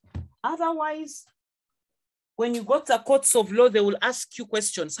important. Otherwise, when you go to the courts of law, they will ask you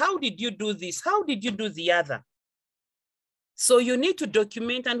questions. How did you do this? How did you do the other? So you need to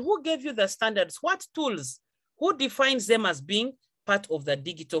document, and who gave you the standards? What tools? Who defines them as being part of the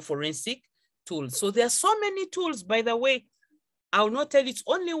digital forensic tools? So there are so many tools, by the way. I will not tell you it's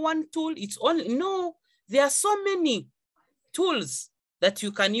only one tool. It's only, no, there are so many tools that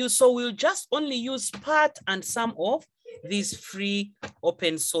you can use. So we'll just only use part and some of these free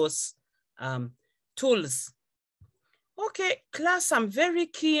open source tools. Okay, class, I'm very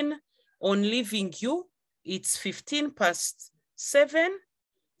keen on leaving you. It's 7:15.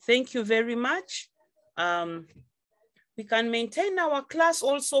 Thank you very much. We can maintain our class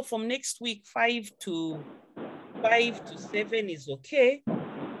also from next week, 5 to 7 is okay.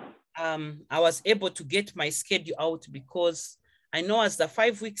 I was able to get my schedule out because I know as the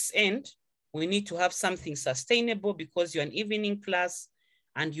 5 weeks end, we need to have something sustainable because you're an evening class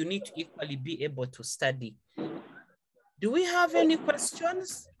and you need to equally be able to study. Do we have any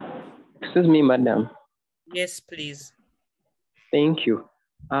questions? Excuse me, madam. Yes, please. Thank you.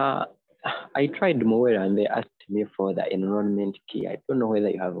 I tried Mowera and they asked me for the enrollment key. I don't know whether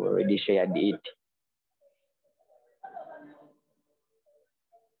you have already shared it.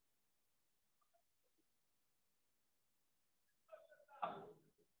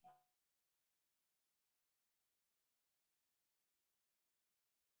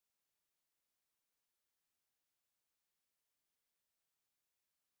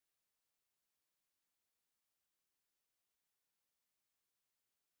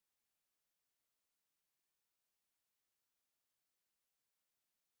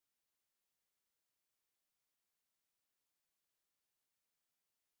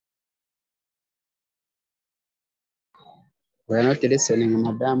 We're not listening,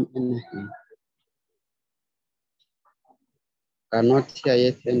 madam, anything. Cannot hear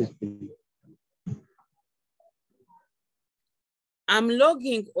yet anything. I'm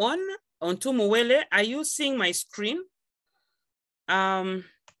logging onto Muwele. Are you seeing my screen? On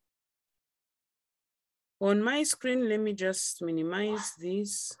my screen, let me just minimize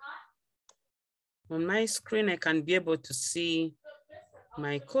this. On my screen, I can be able to see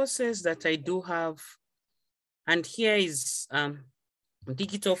my courses that I do have. And here is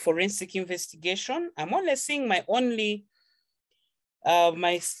digital forensic investigation. I'm only seeing my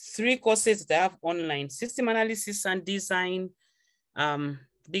my 3 courses that I have online: system analysis and design,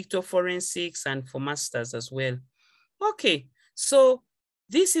 digital forensics, and for masters as well. Okay, so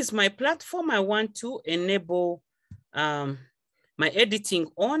this is my platform. I want to enable my editing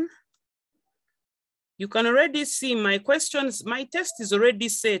on. You can already see my questions. My test is already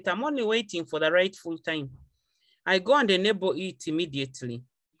set. I'm only waiting for the rightful time. I go and enable it immediately.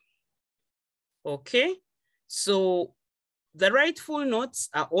 Okay, so the rightful notes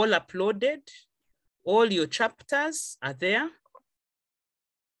are all uploaded. All your chapters are there.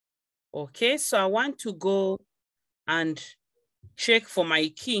 Okay, so I want to go and check for my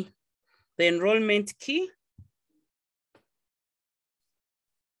key, the enrollment key.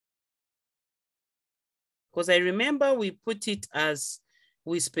 Because I remember we put it as,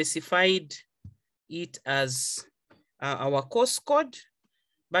 we specified it as our course code,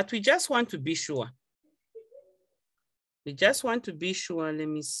 but we just want to be sure. We just want to be sure. Let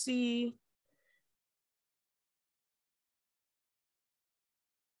me see.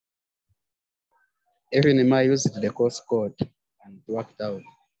 Even I used the course code and it worked out.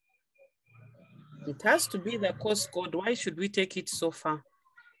 It has to be the course code. Why should we take it so far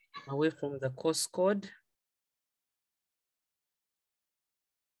away from the course code?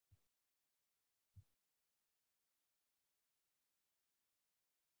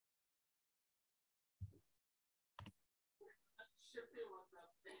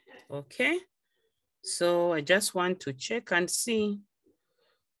 Okay. So I just want to check and see.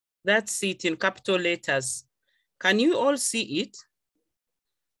 That's it in capital letters. Can you all see it?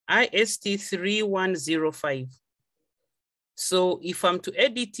 IST 3105. So if I'm to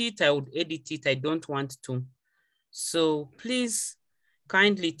edit it, I would edit it. I don't want to. So please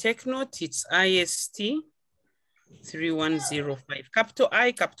kindly take note. It's IST 3105. Capital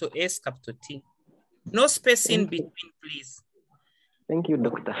I, capital S, capital T. No space in between, please. Thank you,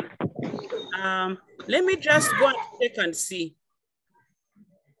 Doctor. Let me just go and check and see.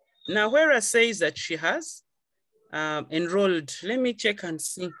 Nawera says that she has enrolled. Let me check and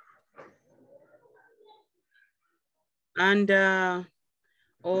see. And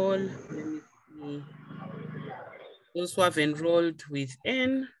all, let me see. Those who have enrolled with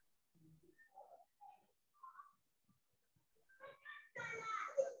N.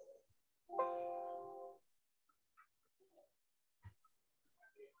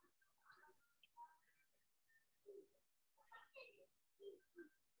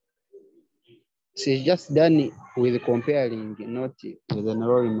 She's just done with comparing, not with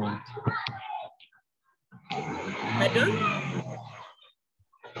enrollment. Pardon?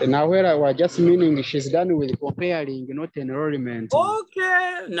 Now where I was just meaning she's done with comparing, not enrollment.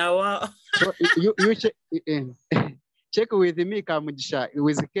 Okay, now so you check, check with me, Kamujisha,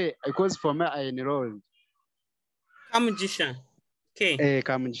 with K, because for me I enrolled. Kamujisha, K.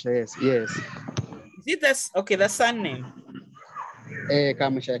 Kamujisha, yes. Is it this? Okay, the surname.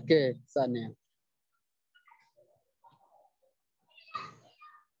 Kamujisha, K, surname.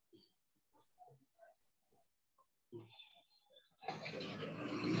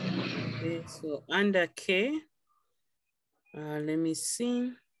 Okay, so under K, let me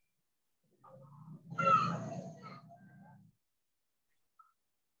see.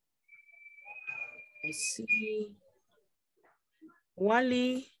 I see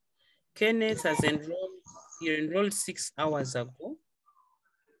Wally Kenneth has enrolled. He enrolled 6 hours ago.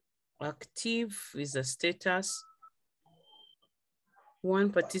 Active is the status. One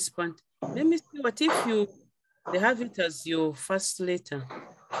participant. Let me see what if they have it as your first letter.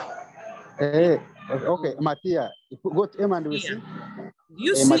 Okay, Matia. Go to M and we see.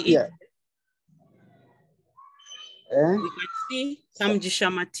 You see Matia. it? We can see Kamujisha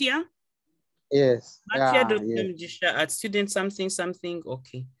Matia. Yes. Matia.Kamujisha at student something something.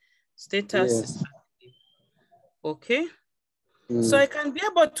 Okay. Status is active. Okay. So I can be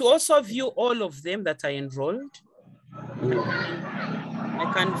able to also view all of them that I enrolled.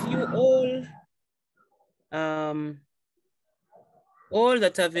 I can view all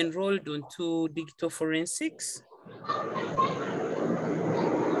that I've enrolled onto digital forensics.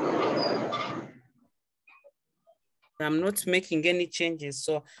 I'm not making any changes.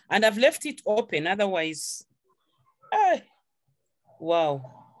 So, and I've left it open. Otherwise, wow.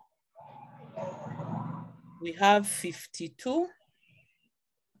 We have 52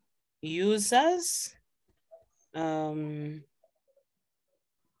 users.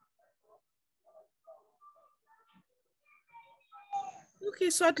 Okay,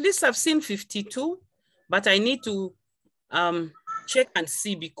 so at least I've seen 52, but I need to check and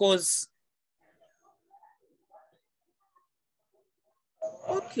see because,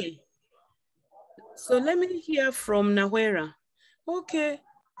 okay. So let me hear from Nawera. Okay,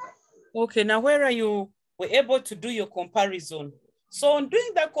 Nawera, you were able to do your comparison. So on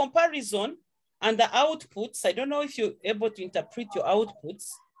doing the comparison and the outputs, I don't know if you're able to interpret your outputs.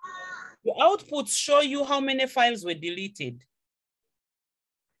 Your outputs show you how many files were deleted.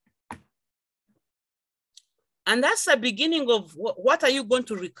 And that's the beginning of what are you going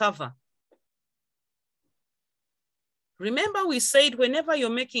to recover? Remember we said whenever you're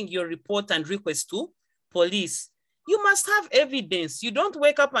making your report and request to police, you must have evidence. You don't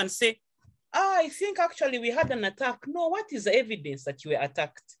wake up and say, I think actually we had an attack. No, what is the evidence that you were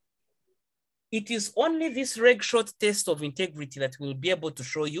attacked? It is only this reg short test of integrity that will be able to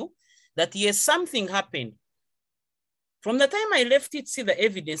show you that yes, something happened. From the time I left it, see the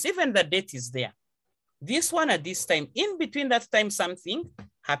evidence, even the date is there. This one at this time, in between that time, something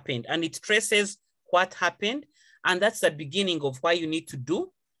happened and it traces what happened. And that's the beginning of why you need to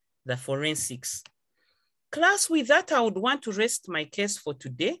do the forensics. Class, with that, I would want to rest my case for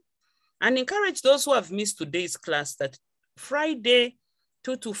today and encourage those who have missed today's class that Friday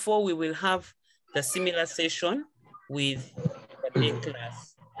 2 to 4, we will have the similar session with the day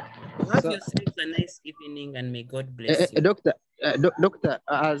class. Have yourselves a nice evening and may God bless you. Doctor,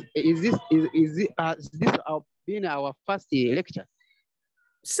 is this been our first lecture?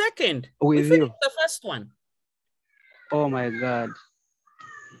 Second, with we finished you. The first one. Oh my God.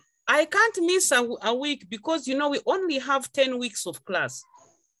 I can't miss a week because, you know, we only have 10 weeks of class.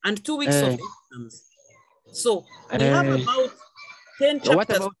 and 2 weeks of exams. So we have about 10 chapters. What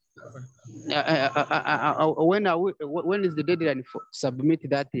about when is the deadline for submit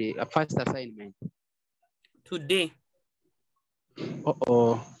that first assignment? Today.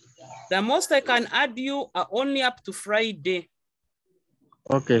 Uh-oh. The most I can add you are only up to Friday.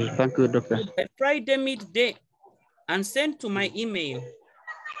 Okay, thank you, Doctor. Friday midday, and send to my email.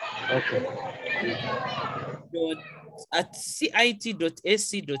 Okay. At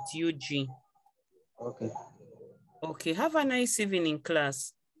cit.ac.ug. Okay. Okay, have a nice evening,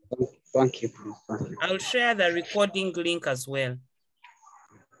 class. Thank you. I'll share the recording link as well.